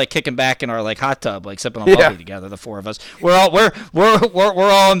Mimosa. We're like kicking back in our like hot tub, like sipping on coffee together. The four of us. We're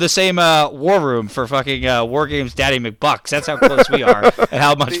all in the same war room for fucking War Games. Daddy McBucks. That's how close we are, and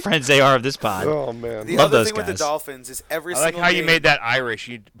how much friends they are of this pod. Oh man. The Love other those thing with guys. the Dolphins is every I like single how you game- made that Irish.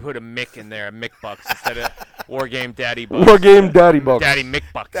 You put a Mick in there, a Mick Bucks instead of War Game Daddy Bucks. War Game Daddy Bucks. Daddy Mick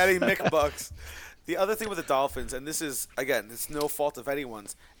Bucks. Daddy Mick Bucks. The other thing with the Dolphins, and this is, again, it's no fault of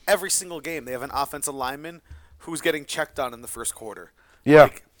anyone's, every single game they have an offensive lineman who's getting checked on in the first quarter. Yeah.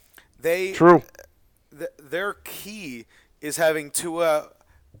 True. Their key is having Tua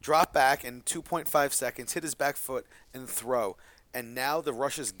drop back in 2.5 seconds, hit his back foot, and throw. And now the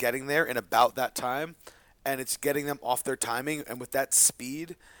rush is getting there in about that time, and it's getting them off their timing. And with that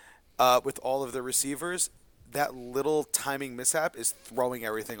speed, with all of the receivers, that little timing mishap is throwing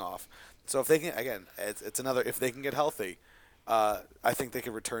everything off. So if they can, again, it's another. If they can get healthy, I think they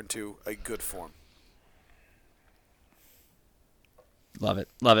can return to a good form. Love it.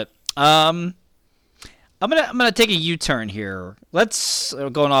 I'm gonna take a U-turn here. Let's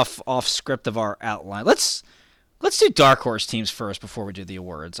going off script of our outline. Let's do dark horse teams first before we do the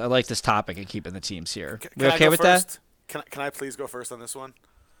awards. I like this topic and keeping the teams here. Can You I okay go with first? that? Can I please go first on this one?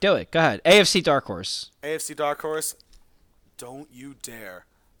 Do it. Go ahead. AFC dark horse. AFC dark horse. Don't you dare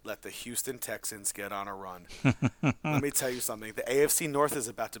let the Houston Texans get on a run. Let me tell you something. The AFC North is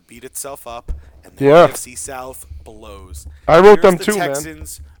about to beat itself up, and the AFC South blows. I wrote Here's them the too, man.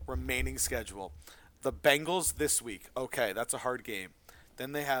 Texans' remaining schedule. The Bengals this week. Okay, that's a hard game.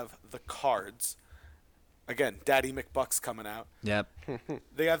 Then they have the Cards. Again, Daddy McBucks coming out. Yep.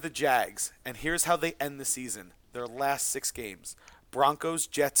 They have the Jags, and here's how they end the season. Their last 6 games. Broncos,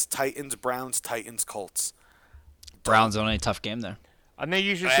 Jets, Titans, Browns, Titans, Colts. Browns only a tough game there. I think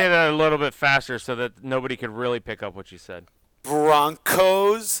you should say that a little bit faster so that nobody could really pick up what you said.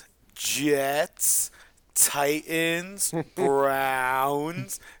 Broncos, Jets, Titans,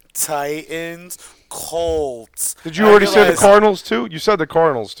 Browns, Titans, Colts. Did you already say the Cardinals too? You said the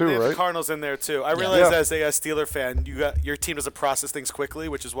Cardinals too, They have the right? Cardinals in there too. I realize as a Steeler fan, your team doesn't process things quickly,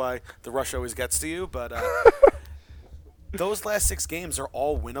 which is why the rush always gets to you. But those last 6 games are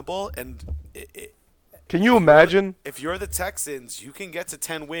all winnable, and Can you imagine? if you're the Texans, you can get to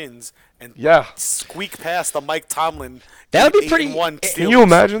 10 wins and Yeah. squeak past the Mike Tomlin. That would be 8-1 pretty- Can you Steelers.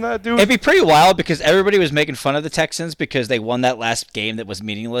 imagine that, dude? It'd be pretty wild because everybody was making fun of the Texans because they won that last game that was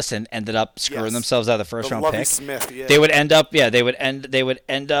meaningless and ended up screwing Yes. themselves out of the first The round Lovie pick. Smith, yeah. They would end up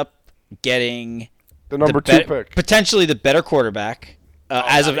getting The number the 2 bet- pick. potentially the better quarterback.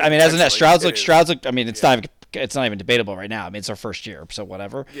 As of potentially, Stroud's it is. I mean, it's not even debatable right now. I mean, it's our first year, so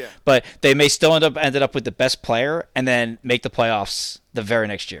whatever. Yeah. But they may still ended up with the best player and then make the playoffs the very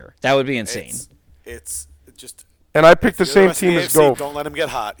next year. That would be insane. It's just. And I picked the You're same rest of team the as AFC, Goff. Don't let him get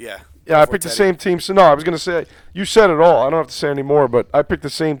hot. Yeah. Yeah, I picked the same team. So no, I was gonna say you said it all. I don't have to say any more. But I picked the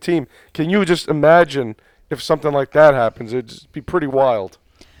same team. Can you just imagine if something like that happens? It'd just be pretty wild.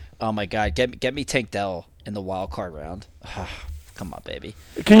 Oh my God, get me Tank Dell in the wild card round. Come on, baby.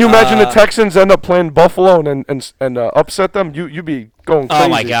 Can you imagine the Texans end up playing Buffalo and upset them? You'd be going crazy. Oh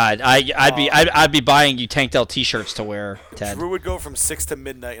my God, I'd be buying you Tank Dell T-shirts to wear, Ted. Drew would go from 6 to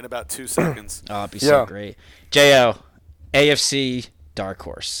midnight in about 2 seconds. Oh, it'd be so Yeah. great. Jo, AFC dark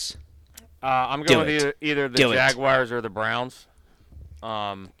horse. I'm Do going it. with either the Do it. Jaguars or the Browns.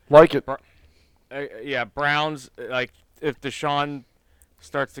 Like it. Yeah, Browns, like, if Deshaun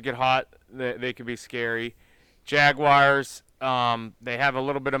starts to get hot, they could be scary. Jaguars, they have a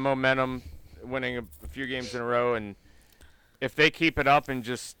little bit of momentum, winning a few games in a row, and if they keep it up and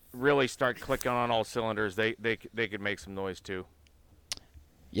just really start clicking on all cylinders, they could make some noise too.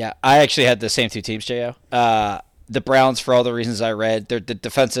 Yeah, I actually had the same 2 teams, Jo. The Browns, for all the reasons I read, the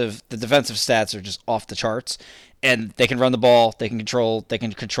defensive stats are just off the charts, and they can run the ball. They can control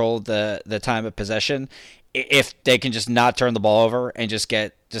the time of possession. If they can just not turn the ball over and just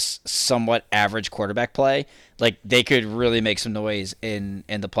get just somewhat average quarterback play, like they could really make some noise in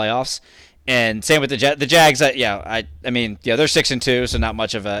the playoffs. And same with the Jags. I mean, they're 6-2, so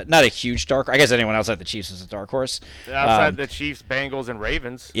not a huge dark. I guess anyone outside the Chiefs is a dark horse. Outside the Chiefs, Bengals, and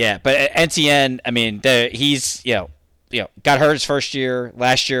Ravens. Yeah, but NTN, I mean, he's got hurt his first year.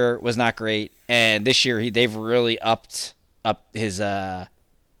 Last year was not great, and this year they've really upped his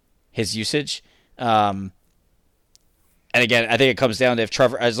usage. And again, I think it comes down to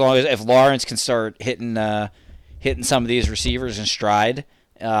if Lawrence can start hitting some of these receivers in stride,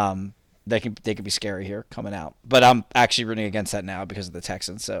 they could be scary here coming out. But I'm actually rooting against that now because of the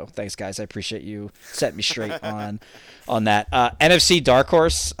Texans. So thanks, guys. I appreciate you setting me straight on that. NFC dark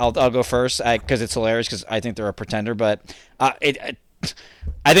horse. I'll go first because it's hilarious because I think they're a pretender. But I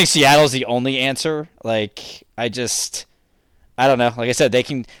think Seattle's the only answer. Like I don't know. Like I said, they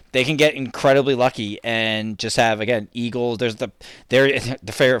can get incredibly lucky and just have again Eagles. My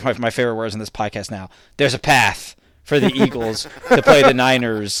favorite words in this podcast now. There's a path for the Eagles to play the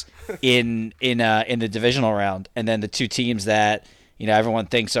Niners in the divisional round, and then the two teams that everyone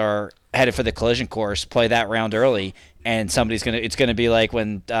thinks are headed for the collision course play that round early, and it's gonna be like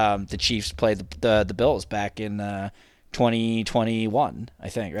when the Chiefs played the Bills back in 2021, I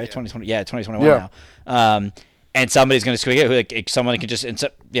think, right? 2020, 2021 now. And somebody's going to squeak it. Like, someone can just,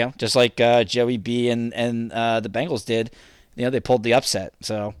 just like Joey B and the Bengals did. They pulled the upset.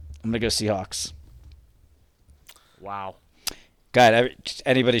 So I'm going to go Seahawks. Wow. God,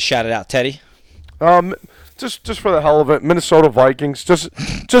 anybody shout it out, Teddy? Just for the hell of it, Minnesota Vikings.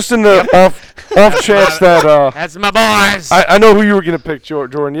 Just in the off chance that that's my boys. I know who you were going to pick,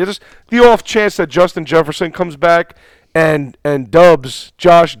 Jordan. Just the off chance that Justin Jefferson comes back and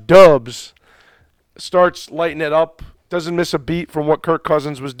Josh Dubs starts lighting it up, doesn't miss a beat from what Kirk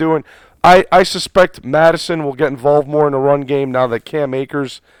Cousins was doing. I suspect Madison will get involved more in the run game now that Cam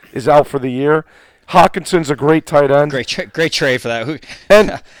Akers is out for the year. Hawkinson's a great tight end. Great trade for that. And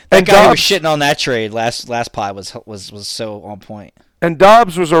that and guy who was Dobbs, shitting on that trade last pod was so on point. And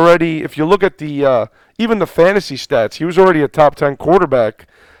Dobbs was already, if you look at the even the fantasy stats, he was already a top 10 quarterback.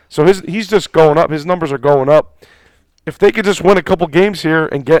 So he's just going up. His numbers are going up. If they could just win a couple games here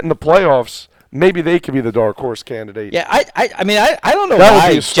and get in the playoffs, maybe they could be the dark horse candidate. Yeah, I mean, I don't know That would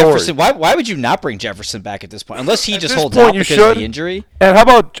why be a story. Jefferson. Why would you not bring Jefferson back at this point? Unless he At just this holds point, out you because of should. the injury. And how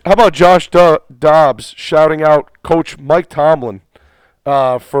about Josh Dobbs shouting out Coach Mike Tomlin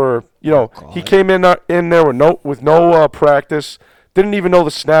for he came in there with no practice, didn't even know the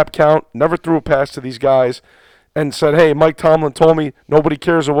snap count, never threw a pass to these guys, and said, "Hey, Mike Tomlin told me nobody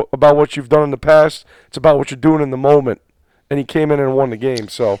cares about what you've done in the past. It's about what you're doing in the moment." And he came in and won the game.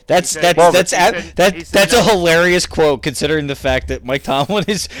 So that's a hilarious quote considering the fact that Mike Tomlin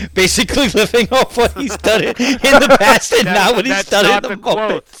is basically living off what he's done in the past and not what he's done in the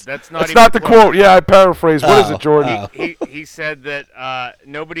moment. That's not the quote. Yeah, I paraphrase. What is it, Jordan? He said that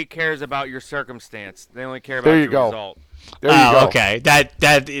nobody cares about your circumstance. They only care about There you your go. result. There you go. Okay.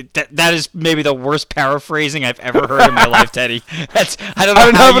 That is maybe the worst paraphrasing I've ever heard in my life, Teddy. I don't know. I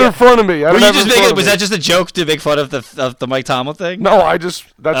didn't have it in front of me. Was that just a joke to make fun of the Mike Tomlin thing? No, that's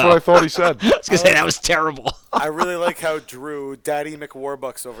what I thought he said. I was gonna say that was terrible. I really like how Drew, Daddy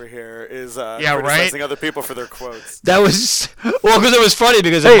McWarbucks over here, is right? criticizing other people for their quotes. That was because it was funny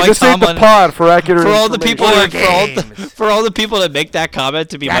because Hey, Mike this ain't Tomlin the pod for accurate for all the people information. for all the people that make that comment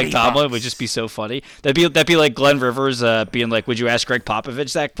to be Daddy Mike Tomlin Bucks. would just be so funny. That'd be like Glenn Rivers being like, "Would you ask Greg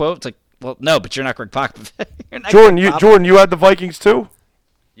Popovich that quote?" It's like, well, no, but you're not Greg Popovich. Jordan, you had the Vikings too?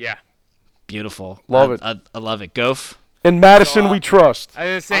 Yeah. Beautiful. Love it. I love it. Gof. In Madison, we trust.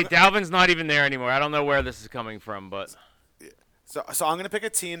 I was going to say, Dalvin's not even there anymore. I don't know where this is coming from, but... So I'm going to pick a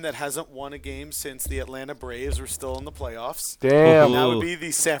team that hasn't won a game since the Atlanta Braves were still in the playoffs. Damn. And that would be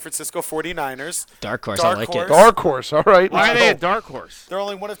the San Francisco 49ers. Dark horse. I like it. Dark horse. All right. Why are they a dark horse? They're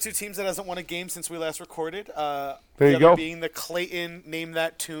only one of two teams that hasn't won a game since we last recorded. There the you other go. being the Clayton Name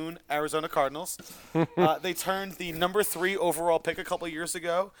That Tune Arizona Cardinals. They turned the number 3 overall pick a couple years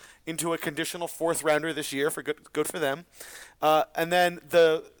ago into a conditional 4th rounder this year. For good for them. And then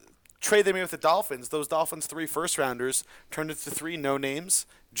the trade they made with the Dolphins, those Dolphins 3 first-rounders turned into 3 no-names,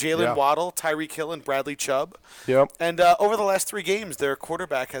 Jalen Waddle, Tyreek Hill, and Bradley Chubb. Yep. And over the last 3 games, their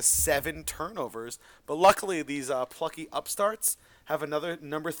quarterback has 7 turnovers. But luckily, these plucky upstarts have another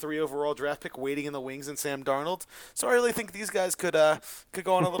number 3 overall draft pick waiting in the wings in Sam Darnold. So I really think these guys could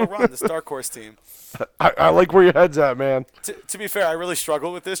go on a little run, this dark horse team. I like where your head's at, man. To be fair, I really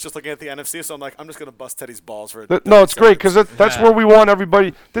struggle with this, just looking at the NFC, so I'm just going to bust Teddy's balls for it. No, it's great because that's where we want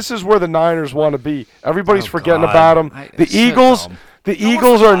everybody. This is where the Niners want to be. Everybody's forgetting God. about them. The So Eagles, dumb.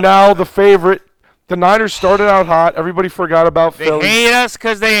 Eagles are now the favorite. The Niners started out hot. Everybody forgot about They Philly. hate us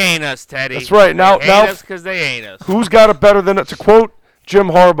because they ain't us, Teddy. That's right. Now, They hate us because they ain't us. who's got it better than us? To quote Jim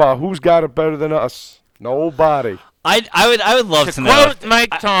Harbaugh, who's got it better than us? Nobody. I would love to know. Quote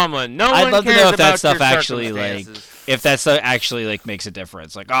Mike Tomlin. No I'd one love to cares know if that about stuff your actually if that stuff actually makes a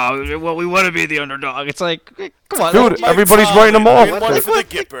difference. Like, oh, well, we want to be the underdog. It's like, come on, Dude, Mike everybody's Tomlin, writing them off. we won for the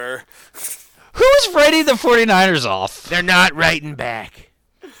Gipper. who is writing the 49ers off? They're not writing back.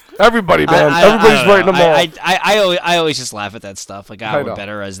 Everybody, man. Everybody's writing them off. I always just laugh at that stuff. Like, we're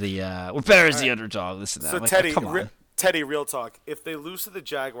better as the underdog. This and that. So like, Teddy, come on. Teddy, real talk. If they lose to the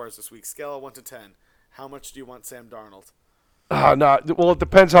Jaguars this week, scale of 1 to 10, how much do you want Sam Darnold? No. Well, it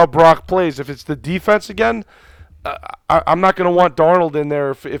depends how Brock plays. If it's the defense again, I'm not going to want Darnold in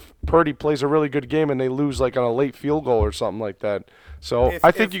there if Purdy plays a really good game and they lose like on a late field goal or something like that. So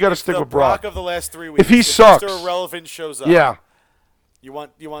I think you got to stick with Brock. Of the last 3 weeks, if he sucks, Mr. Irrelevant shows up. Yeah. You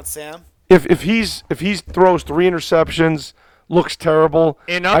want Sam? If he throws 3 interceptions, looks terrible.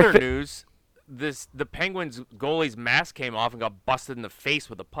 In other news, the Penguins goalie's mask came off and got busted in the face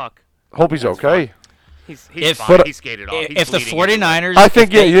with a puck. Hope he's okay. Fine. He's fine. He skated off. If the 49ers... I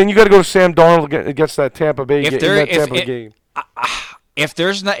think, then you got to go to Sam Darnold against that Tampa Bay game.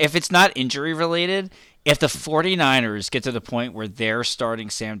 If it's not injury related, if the 49ers get to the point where they're starting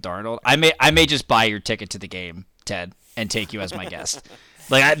Sam Darnold, I may just buy your ticket to the game, Ted, and take you as my guest.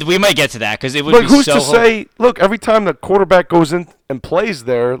 We might get to that because it would be so... Who's to say... Look, every time the quarterback goes in and plays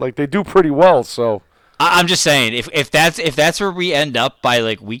there, like, they do pretty well, so... I'm just saying, if that's where we end up by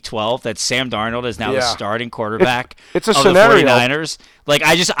like week 12, that Sam Darnold is now the starting quarterback it's a of scenario. The 49ers. Like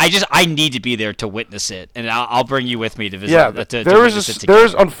I need to be there to witness it, and I'll bring you with me to visit. Yeah, there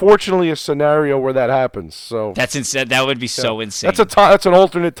is unfortunately a scenario where that happens. So that's insane. That would be so insane. That's an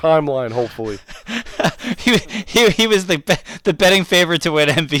alternate timeline, hopefully. he was the betting favorite to win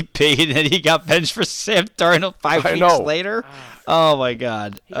MVP, and then he got benched for Sam Darnold 5 weeks later. Oh my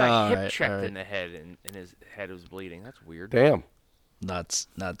God! He got hip checked in the head, and his head was bleeding. That's weird. Damn. Nuts.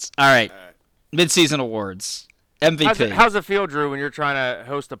 All right. Mid-season awards. MVP. How's it feel, Drew, when you're trying to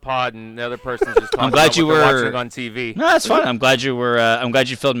host a pod and the other person's just talking I'm glad about you what were they're watching on TV? No, that's fine. I'm glad you were. I'm glad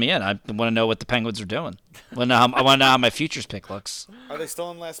you filled me in. I want to know what the Penguins are doing. I want to know how my futures pick looks. Are they still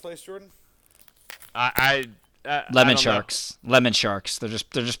in last place, Jordan? Lemon Sharks. They're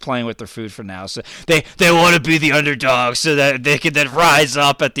just playing with their food for now. So they want to be the underdog so that they can then rise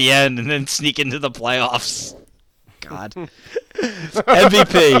up at the end and then sneak into the playoffs. God.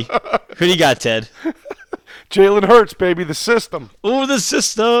 MVP. Who do you got, Ted? Jalen Hurts, baby, the system. Oh, the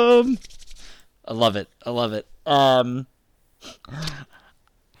system. I love it. I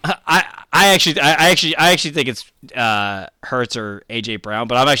actually think it's Hurts or AJ Brown,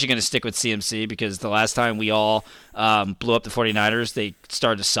 but I'm actually going to stick with CMC because the last time we all blew up the 49ers, they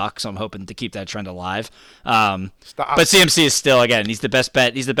started to suck, so I'm hoping to keep that trend alive. But CMC is still, again, he's the best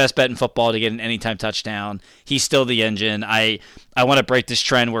bet. He's the best bet in football to get an anytime touchdown. He's still the engine. I want to break this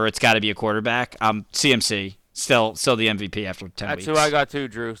trend where it's got to be a quarterback. CMC still the MVP after 10 weeks. That's who I got too,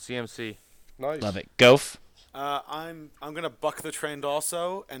 Drew. CMC. Nice. Love it. Gof. I'm gonna buck the trend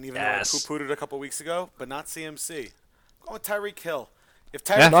also, and even though I poo-pooed it a couple weeks ago, but not CMC. I'm going with Tyreek Hill. If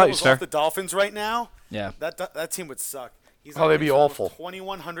Tyreek Hill was off the Dolphins right now, that team would suck. They'd be awful.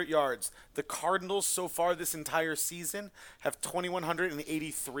 2,100 yards. The Cardinals so far this entire season have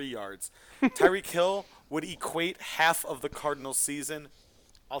 2,183 yards. Tyreek Hill would equate half of the Cardinals season.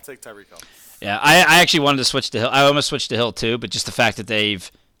 I'll take Tyreek Hill. Yeah, I actually wanted to switch to Hill. I almost switched to Hill too, but just the fact that they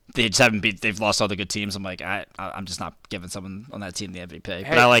just haven't they've lost all the good teams. I'm like, I'm just not giving someone on that team the MVP.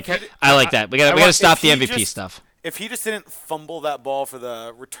 But I like that. We got to stop the MVP stuff. If he just didn't fumble that ball for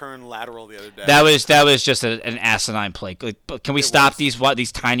the return lateral the other day, that was just an asinine play. Like, can we stop these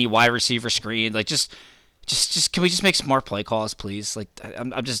tiny wide receiver screens? Like, just can we just make smart play calls, please? Like,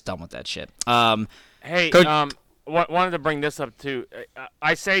 I'm just done with that shit. Hey, wanted to bring this up too.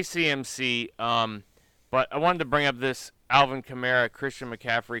 I say CMC, but I wanted to bring up this Alvin Kamara, Christian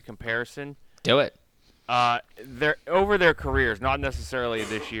McCaffrey comparison. Do it. They're over their careers, not necessarily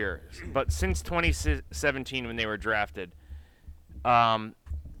this year, but since 2017 when they were drafted. Alvin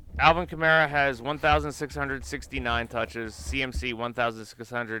Kamara has 1,669 touches, CMC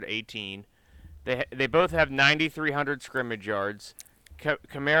 1,618. They both have 9,300 scrimmage yards.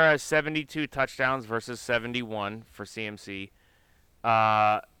 Kamara has 72 touchdowns versus 71 for CMC.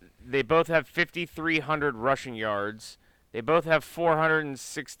 They both have 5,300 rushing yards. They both have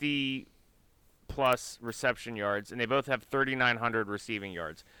 460 plus reception yards, and they both have 3,900 receiving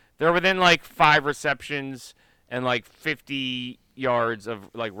yards. They're within like 5 receptions and like 50 yards of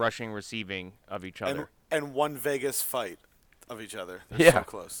like rushing, receiving of each other. And one Vegas fight of each other. They're so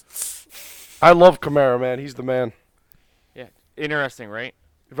close. I love Kamara, man. He's the man. Yeah, interesting, right?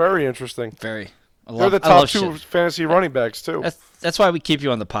 Very interesting. Very. They're the top 2 fantasy running backs too. That's why we keep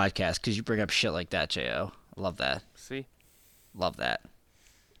you on the podcast, because you bring up shit like that, Jo. I love that. See. Love that.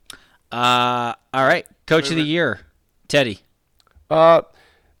 All right, Coach of the Year, Teddy. Look,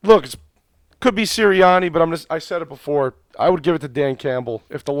 it could be Sirianni, but I said it before. I would give it to Dan Campbell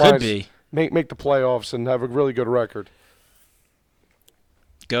if the Lions make the playoffs and have a really good record.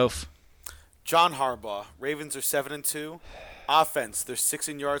 Gof. John Harbaugh. Ravens are 7-2. Offense, they're 6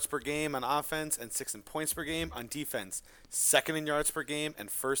 in yards per game on offense and 6 in points per game on defense. Second in yards per game and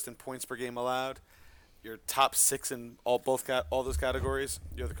first in points per game allowed. You're top 6 in all those categories.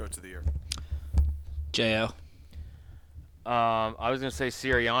 You're the coach of the year. Jo. I was gonna say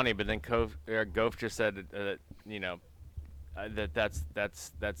Sirianni, but then Goff just said that's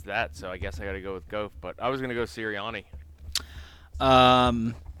that. So I guess I got to go with Goff. But I was gonna go Sirianni.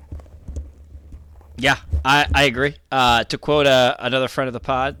 Yeah, I agree. To quote another friend of the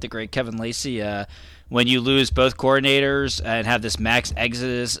pod, the great Kevin Lacey, when you lose both coordinators and have this max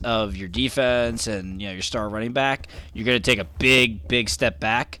exodus of your defense and your star running back, you're going to take a big step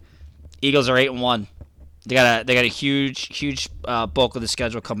back. Eagles are 8-1. They got a huge bulk of the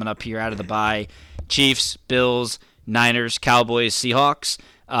schedule coming up here out of the bye. Chiefs, Bills, Niners, Cowboys, Seahawks.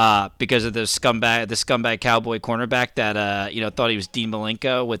 Because of the scumbag Cowboy cornerback that thought he was Dean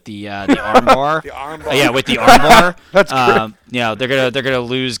Malenko with the armbar. The armbar. Yeah, with the armbar. That's great. They're gonna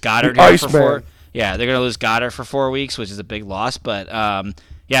lose Goddard The here Iceman. for 4. Yeah, they're gonna lose Goddard for 4 weeks, which is a big loss. But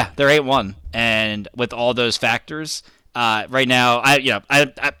they're 8-1, and with all those factors, right now, I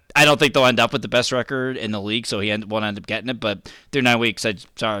don't think they'll end up with the best record in the league, so he won't end up getting it. But through 9 weeks, it's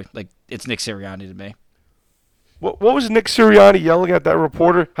Nick Sirianni to me. What was Nick Sirianni yelling at that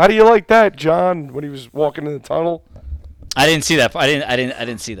reporter? How do you like that, John? When he was walking in the tunnel. I didn't see that. I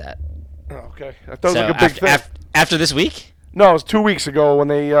didn't see that. Oh, okay, that was like a big thing. After this week? No, it was 2 weeks ago when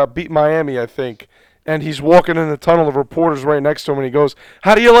they beat Miami, I think. And he's walking in the tunnel. The reporter's right next to him, and he goes,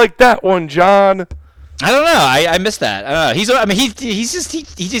 "How do you like that one, John?" I don't know. I missed that. I don't know.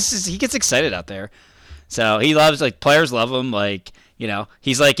 He gets excited out there. So he loves players love him.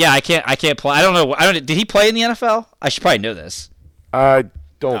 He's like, yeah, I can't play. I don't know. Did he play in the NFL? I should probably know this. I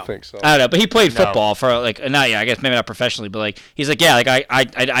don't think so. I don't know, but he played football for I guess maybe not professionally, but he's like, yeah,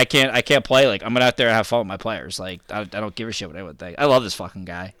 I can't play. I'm gonna out there and have fun with my players. I don't give a shit what anyone think. I love this fucking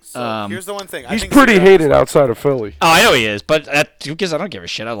guy. So here's the one thing. He's pretty hated outside of Philly. Oh, I know he is, but who cares? I don't give a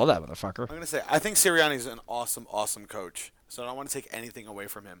shit. I love that motherfucker. I'm gonna say I think Sirianni's an awesome coach. So I don't want to take anything away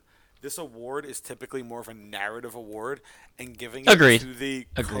from him. This award is typically more of a narrative award, and giving it to the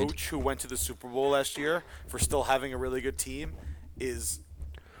coach who went to the Super Bowl last year for still having a really good team is,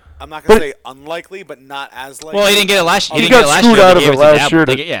 I'm not going to say unlikely, but not as likely. Well, he didn't get it last year. He got screwed out of it last year.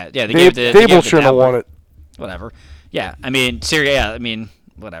 They gave it to Dable shouldn't have won it. Whatever. Yeah,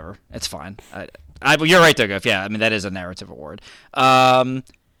 whatever. It's fine. You're right there, Goff. Yeah, that is a narrative award.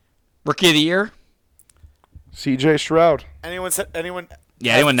 Rookie of the year? C.J. Stroud. Anyone?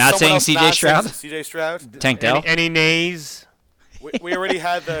 Yeah, anyone not saying C.J. Stroud? C.J. Stroud? Tank Dell? Any nays? We already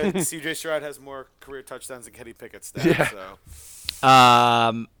had the C.J. Stroud has more career touchdowns than Kenny Pickett stats. Yeah.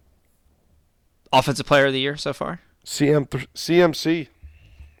 So. Offensive player of the year so far? CMC.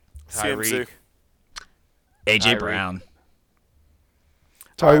 CMC. A.J. Brown.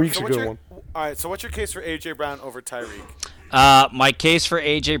 Tyreek's a good one. All right, so what's your case for A.J. Brown over Tyreek? My case for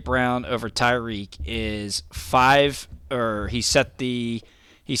A.J. Brown over Tyreek is he set the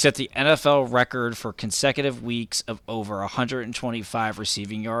NFL record for consecutive weeks of over 125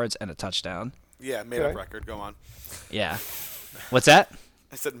 receiving yards and a touchdown. Yeah, made-up record. Go on. Yeah. What's that?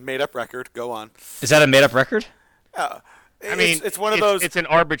 I said made-up record. Go on. Is that a made-up record? It's one of those. It's an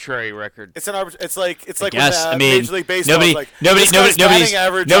arbitrary record. It's like yes, with Major League Baseball. Nobody's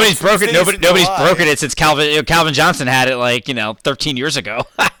broken it since Calvin Johnson had it 13 years ago.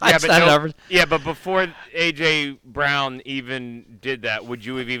 But before AJ Brown even did that, would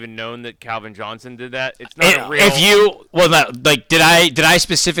you have even known that Calvin Johnson did that? It's not did I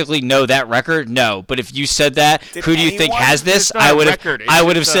specifically know that record? No, but if you said that, who do you think has this? I would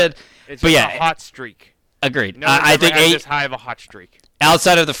have said. It's but a hot streak. Agreed. No, I think this high of a hot streak.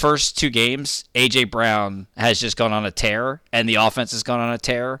 Outside of the first 2 games, A.J. Brown has just gone on a tear, and the offense has gone on a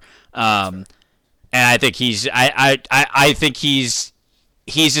tear. And I think I think he's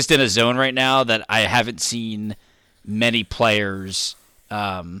just in a zone right now that I haven't seen many players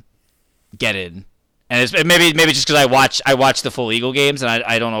get in. And it's maybe just because I watch the full Eagle games, and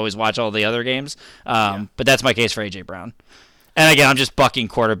I don't always watch all the other games. But that's my case for A.J. Brown. And again, I'm just bucking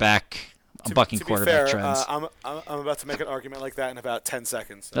quarterback. I'm bucking quarterback trends. I'm about to make an argument like that in about 10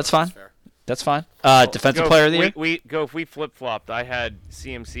 seconds. So that's fine. Fair. That's fine. Defensive player of the year? We flip-flopped. I had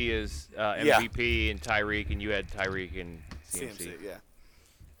CMC as MVP and Tyreek, and you had Tyreek and CMC. Yeah.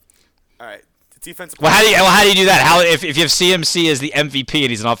 All right. defensive. Well, how do you do that? How if you have CMC as the MVP and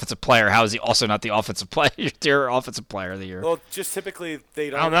he's an offensive player, how is he also not the offensive player offensive player of the year? Well, just typically they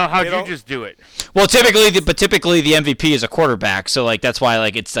don't. I don't know. How'd you just do it? Well, typically the MVP is a quarterback, so like that's why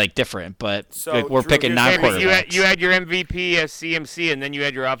like it's like different. But So, like, we're Drew, picking here's- non-quarterbacks. You had your MVP as CMC, and then you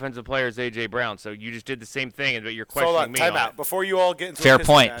had your offensive player as AJ Brown. So you just did the same thing, but you're So hold questioning on, me time on out. it. Before you all get into Fair a pissing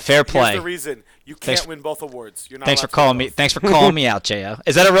point, match, fair play. Here's the reason you can't win both awards. You're not Thanks for allowed to calling win me. both. Thanks for calling me out, Jo.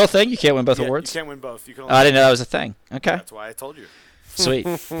 Is that a real thing? You can't win both Yeah, awards. You can't win both. You can Oh, only I didn't know that was a thing. Okay, That's why I told you. sweet.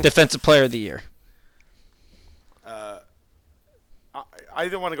 Defensive player of the year. I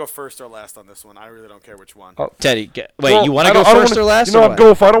either want to go first or last on this one. I really don't care which one. Teddy, wait, Well, you want to I go don't- I don't first wanna- or last? You know or what, what?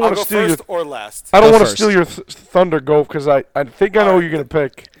 Gof, I don't I'll want go to steal your. first or last. I don't Go want to first. steal your thunder, Gof, because I think I know who you're gonna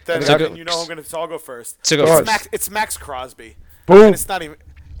pick. Then So go- you know who I'm going to. So I'll go first. So go All first. right. It's Max Crosby. Boom. And it's not even.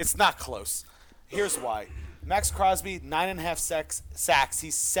 It's not close. Here's why. Max Crosby, 9.5 sacks.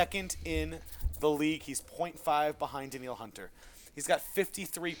 He's second in the league. He's 0.5 behind Danielle Hunter. He's got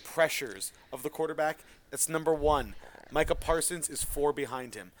 53 pressures of the quarterback. That's number one. Micah Parsons is 4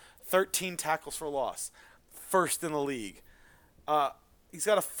 behind him. 13 tackles for loss. First in the league. He's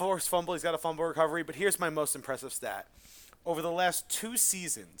got a forced fumble. He's got a fumble recovery. But here's my most impressive stat. Over the last 2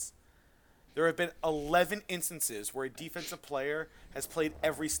 seasons, there have been 11 instances where a defensive player has played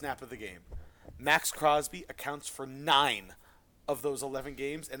every snap of the game. Max Crosby accounts for 9 of those 11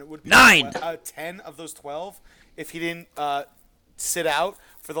 games, and it would be 9! 10 of those 12 if he didn't sit out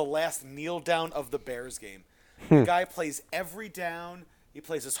for the last kneel down of the Bears game. The guy plays every down. He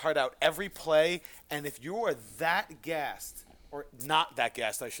plays his heart out every play, and if you are that gassed, or not that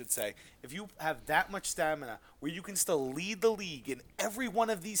gassed, I should say, if you have that much stamina where you can still lead the league in every one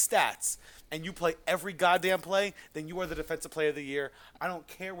of these stats and you play every goddamn play, then you are the defensive player of the year. I don't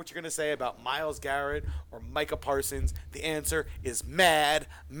care what you're going to say about Myles Garrett or Micah Parsons. The answer is Mad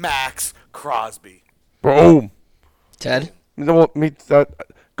Max Crosby. Boom. Ted. You know what?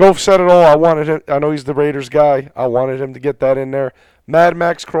 Gof said it all. I wanted him. I know he's the Raiders guy. I wanted him to get that in there. Mad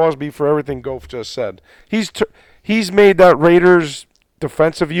Max Crosby for everything Gof just said. He's made that Raiders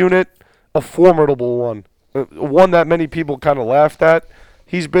defensive unit a formidable one. One that many people kind of laughed at.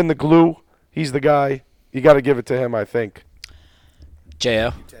 He's been the glue. He's the guy. You got to give it to him, I think.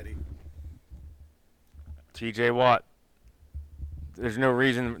 Jo. Teddy. TJ Watt. There's no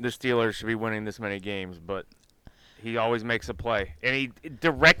reason the Steelers should be winning this many games, but he always makes a play, and he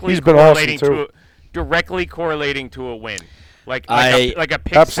directly He's been correlating awesome, too. directly correlating to a win, like I- a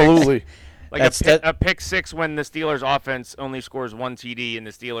pick Absolutely. six, like That's- a pick six when the Steelers offense only scores 1 TD and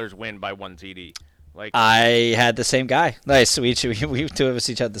the Steelers win by 1 TD. Like I had the same guy. Nice. We two of us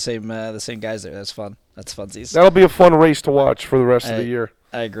each had the same guys there. That's fun. That's funsies. That'll be a fun race to watch for the rest of the year.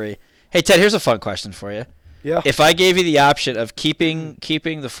 I agree. Hey Ted, here's a fun question for you. Yeah. If I gave you the option of keeping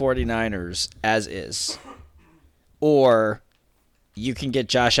the 49ers as is, or you can get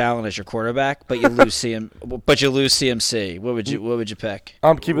Josh Allen as your quarterback, but you lose CMC, what would you pick?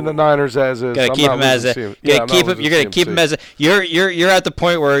 I'm keeping the Niners as is. Gotta I'm keep not him as losing a. CM. Yeah, I'm not You're losing gonna keep him CMC. as a. You're at the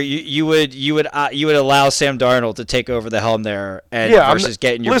point where you would allow Sam Darnold to take over the helm there, and Yeah, versus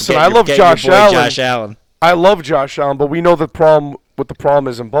getting your. listen, getting I your- love getting your Josh boy Allen. Josh Allen. I love Josh Allen, but we know the problem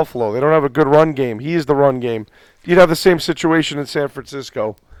is in Buffalo. They don't have a good run game. He is the run game. You'd have the same situation in San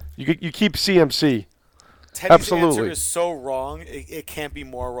Francisco. You keep CMC. Teddy's Absolutely. answer is so wrong. It can't be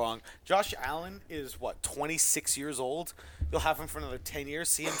more wrong. Josh Allen is, 26 years old? You'll have him for another 10 years.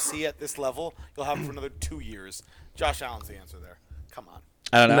 CMC at this level, you'll have him for another 2 years. Josh Allen's the answer there. Come on.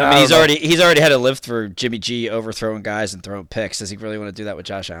 I don't know. No, I mean, I don't know. he's already had to live through Jimmy G overthrowing guys and throwing picks. Does he really want to do that with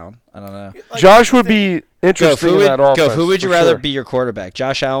Josh Allen? I don't know. Like, Josh would be interesting who in that offense. who would you for rather sure. be your quarterback,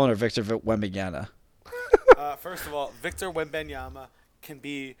 Josh Allen or Victor Wembanyama? First of all, Victor Wembanyama can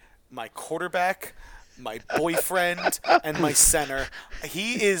be my quarterback, my boyfriend, and my center.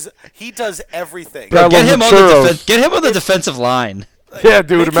 He does everything. Bro, Get him on the churros. get him on the defensive line. Yeah,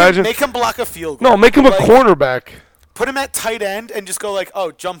 dude, imagine. Make him block a field goal. No, make him a Like, cornerback. Put him at tight end and just go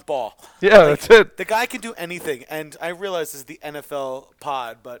jump ball. Yeah, that's it. The guy can do anything, and I realize this is the NFL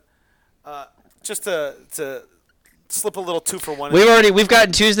pod, but just to slip a little 2-for-1. We've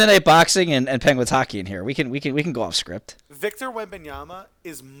gotten Tuesday night boxing and Penguins hockey in here. We can go off script. Victor Wembanyama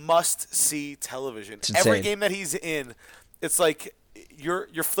is must-see television. It's Every insane. game that he's in, it's like you're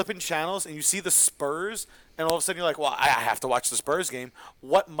flipping channels and you see the Spurs, and all of a sudden you're like, well, I have to watch the Spurs game.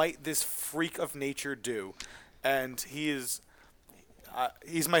 What might this freak of nature do? And he's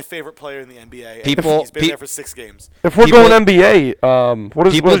my favorite player in the NBA. And he's been there for 6 games. If we're People- going NBA, what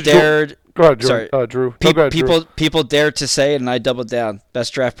is People what is dared. Go ahead, Drew. Sorry, Drew. No, go ahead, Drew. people dared to say it, and I doubled down.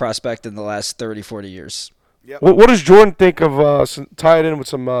 Best draft prospect in the last 30, 40 years. Yep. What does Jordan think of tie it in with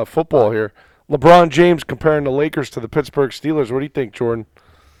some football here? LeBron James comparing the Lakers to the Pittsburgh Steelers. What do you think, Jordan?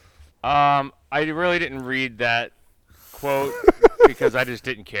 I really didn't read that quote because I just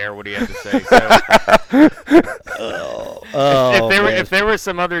didn't care what he had to say. So, if there was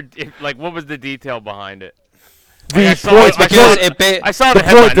some other, what was the detail behind it? I saw the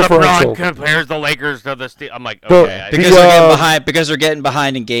headline. LeBron compares the Lakers to the Steelers. I'm like, okay. Because they're getting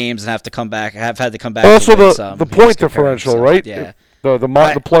behind in games and have had to come back. Also, the point differential, right? Yeah.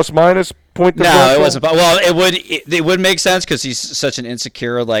 The plus minus point differential. No, it wasn't. Well, it would make sense because he's such an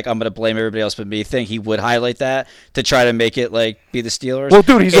insecure, like I'm gonna blame everybody else but me thing. He would highlight that to try to make it be the Steelers. Well,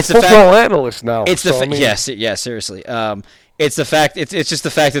 dude, he's a football analyst now. It's seriously. It's the fact. It's just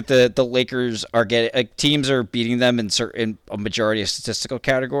the fact that the Lakers are getting teams are beating them in a majority of statistical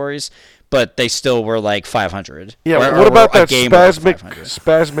categories, but they still were 500. Yeah. What about that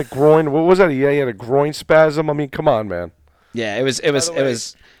spasmic groin? What was that? He had a groin spasm. I mean, come on, man. Yeah, it was something.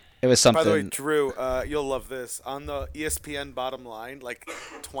 By the way, Drew, you'll love this. On the ESPN bottom line,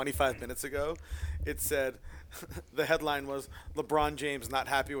 25 minutes ago, it said the headline was LeBron James not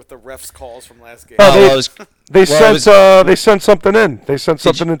happy with the refs' calls from last game. They sent something in. They sent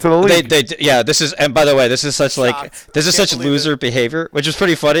something into the league. And by the way, this is such loser behavior, which is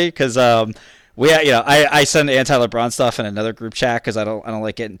pretty funny because I send anti-LeBron stuff in another group chat because I don't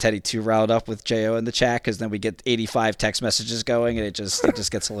like getting Teddy too riled up with Jo in the chat because then we get 85 text messages going and it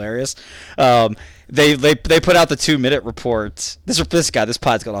just gets hilarious. They put out the 2-minute report. This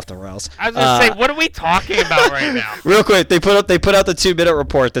pod's gone off the rails. I was gonna say, what are we talking about right now? Real quick, they put out the 2-minute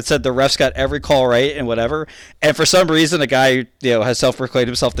report that said the refs got every call right and whatever. And for some reason, a guy has self-proclaimed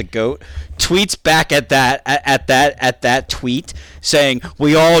himself the GOAT tweets back at that tweet saying,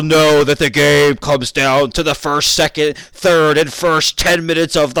 "We all know that the game comes down to the first, second, third, and first 10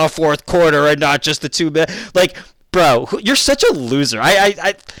 minutes of the fourth quarter, and not just the 2 minutes." Bro, you're such a loser.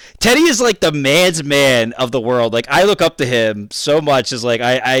 Teddy is the man's man of the world. I look up to him so much. He's so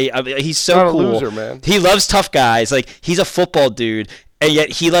not cool. A loser, man. He loves tough guys. He's a football dude, and yet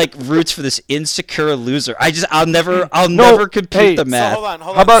he roots for this insecure loser. I'll never compute the math. So hold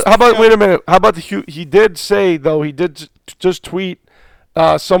on. How about wait a minute? How about he did say though? He did just tweet.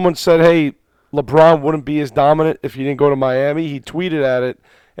 Someone said, "Hey, LeBron wouldn't be as dominant if he didn't go to Miami." He tweeted at it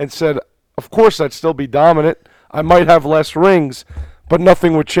and said, "Of course, I'd still be dominant. I might have less rings, but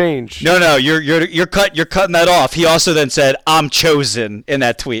nothing would change." No, you're cutting that off. He also then said, "I'm chosen" in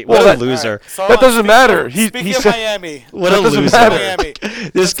that tweet. What a loser! Right. So that doesn't matter. Speaking of Miami, what a loser! Miami.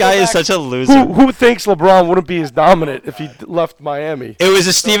 This guy is such a loser. Who thinks LeBron wouldn't be as dominant if he left Miami? It was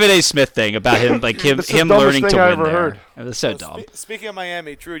a Stephen A. Smith thing about him, him learning to win there. It was so dumb. Speaking of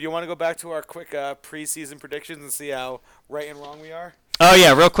Miami, Drew, do you want to go back to our quick preseason predictions and see how right and wrong we are? Oh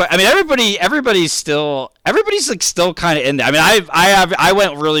yeah, real quick. I mean, everybody's still kind of in there. I mean, I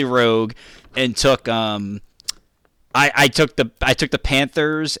went really rogue and took I took the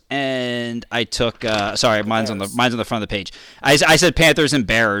Panthers and I took mine's on the front of the page. I said Panthers and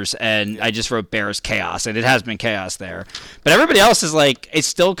Bears and I just wrote Bears chaos and it has been chaos there. But everybody else is it's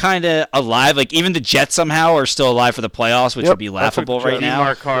still kind of alive. Even the Jets somehow are still alive for the playoffs, which would be laughable right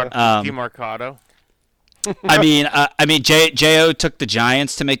now. DeMarcado. I mean, Jo took the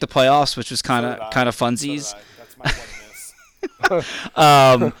Giants to make the playoffs, which was kind of funsies. So that's my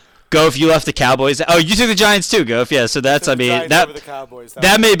one miss. Gof, you left the Cowboys. Oh, you took the Giants too, Gof. Yeah, so that's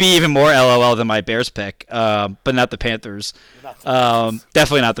that may be even more LOL than my Bears pick, but not the Panthers.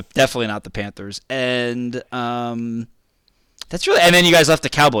 Definitely not the Panthers. And that's really. And then you guys left the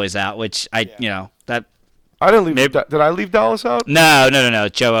Cowboys out, which that. I didn't leave. Did I leave Dallas out? No.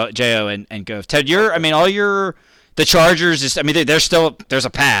 Jo and Gof. Ted, the Chargers. They're still. There's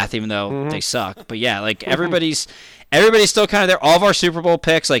a path, even though they suck. But yeah, everybody's still kind of there. All of our Super Bowl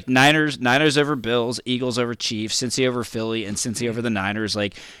picks, Niners over Bills, Eagles over Chiefs, Cincy over Philly, and Cincy over the Niners.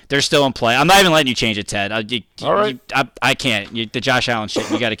 They're still in play. I'm not even letting you change it, Ted. All right. I can't. The Josh Allen shit.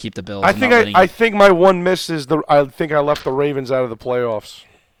 You got to keep the Bills. I think my one miss is I think I left the Ravens out of the playoffs.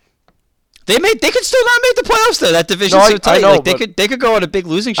 They could still not make the playoffs though. That division's so tight. I know, they could go on a big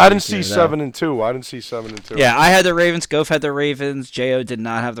losing streak. I didn't see 7-2. Yeah, I had the Ravens. Gof had the Ravens. Jo did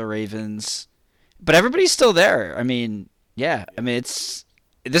not have the Ravens. But everybody's still there. This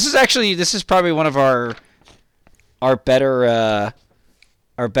is probably one of our better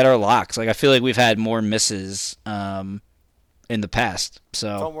locks. I feel like we've had more misses in the past.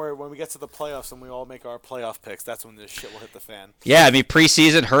 So don't worry, when we get to the playoffs and we all make our playoff picks, that's when this shit will hit the fan. Yeah,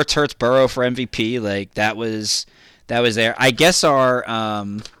 preseason Hurts Burrow for MVP, that was there. I guess our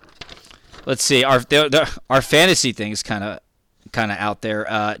let's see, our fantasy thing is kind of out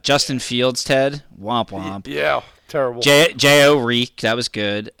there. Justin Fields, Ted, womp womp. Yeah, Terrible. J.O. Reek, that was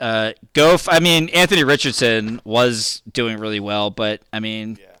good. Anthony Richardson was doing really well, but,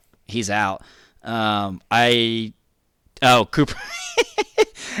 he's out. Cooper.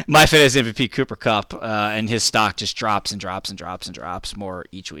 My fantasy MVP, Cooper Kupp, and his stock just drops and drops and drops and drops more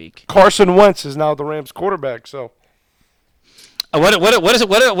each week. Carson Wentz is now the Rams quarterback, so.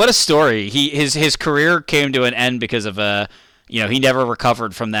 What a story. His career came to an end because of he never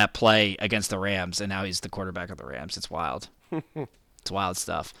recovered from that play against the Rams, and now he's the quarterback of the Rams. It's wild. It's wild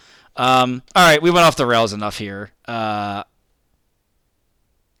stuff. All right, we went off the rails enough here. Jo,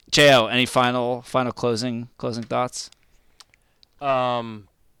 any final closing thoughts?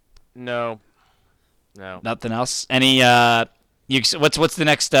 No. Nothing else. Any what's the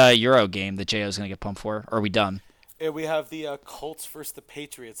next Euro game that Jo's gonna get pumped for? Or are we done? Yeah, we have the Colts versus the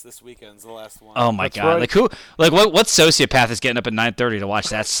Patriots this weekend. It's the last one. Oh my God! Right. What sociopath is getting up at 9:30 to watch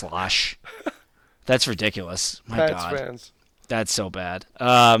that slosh? That's ridiculous. My Pats God, fans. That's so bad.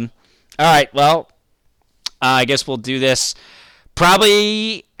 All right, well, I guess we'll do this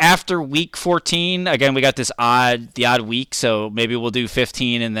probably after week 14. Again, we got the odd week, so maybe we'll do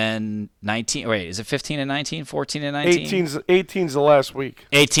 15 and then 19. Wait, is it 15 and 19? 14 and 19? 18's the last week.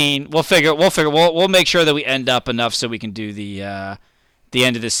 18. We'll make sure that we end up enough so we can do the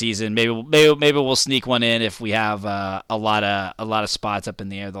end of the season. Maybe we'll sneak one in if we have a lot of spots up in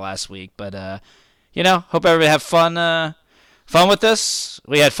the air the last week. But hope everybody have fun with this.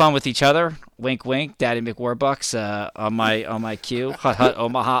 We had fun with each other. Wink, wink. Daddy McWarbucks on my cue. Hut, hut,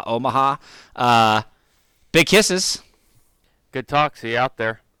 Omaha, Omaha. Big kisses. Good talk. See you out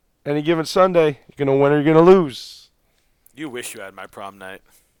there. Any given Sunday, you're going to win or you're going to lose. You wish you had my prom night.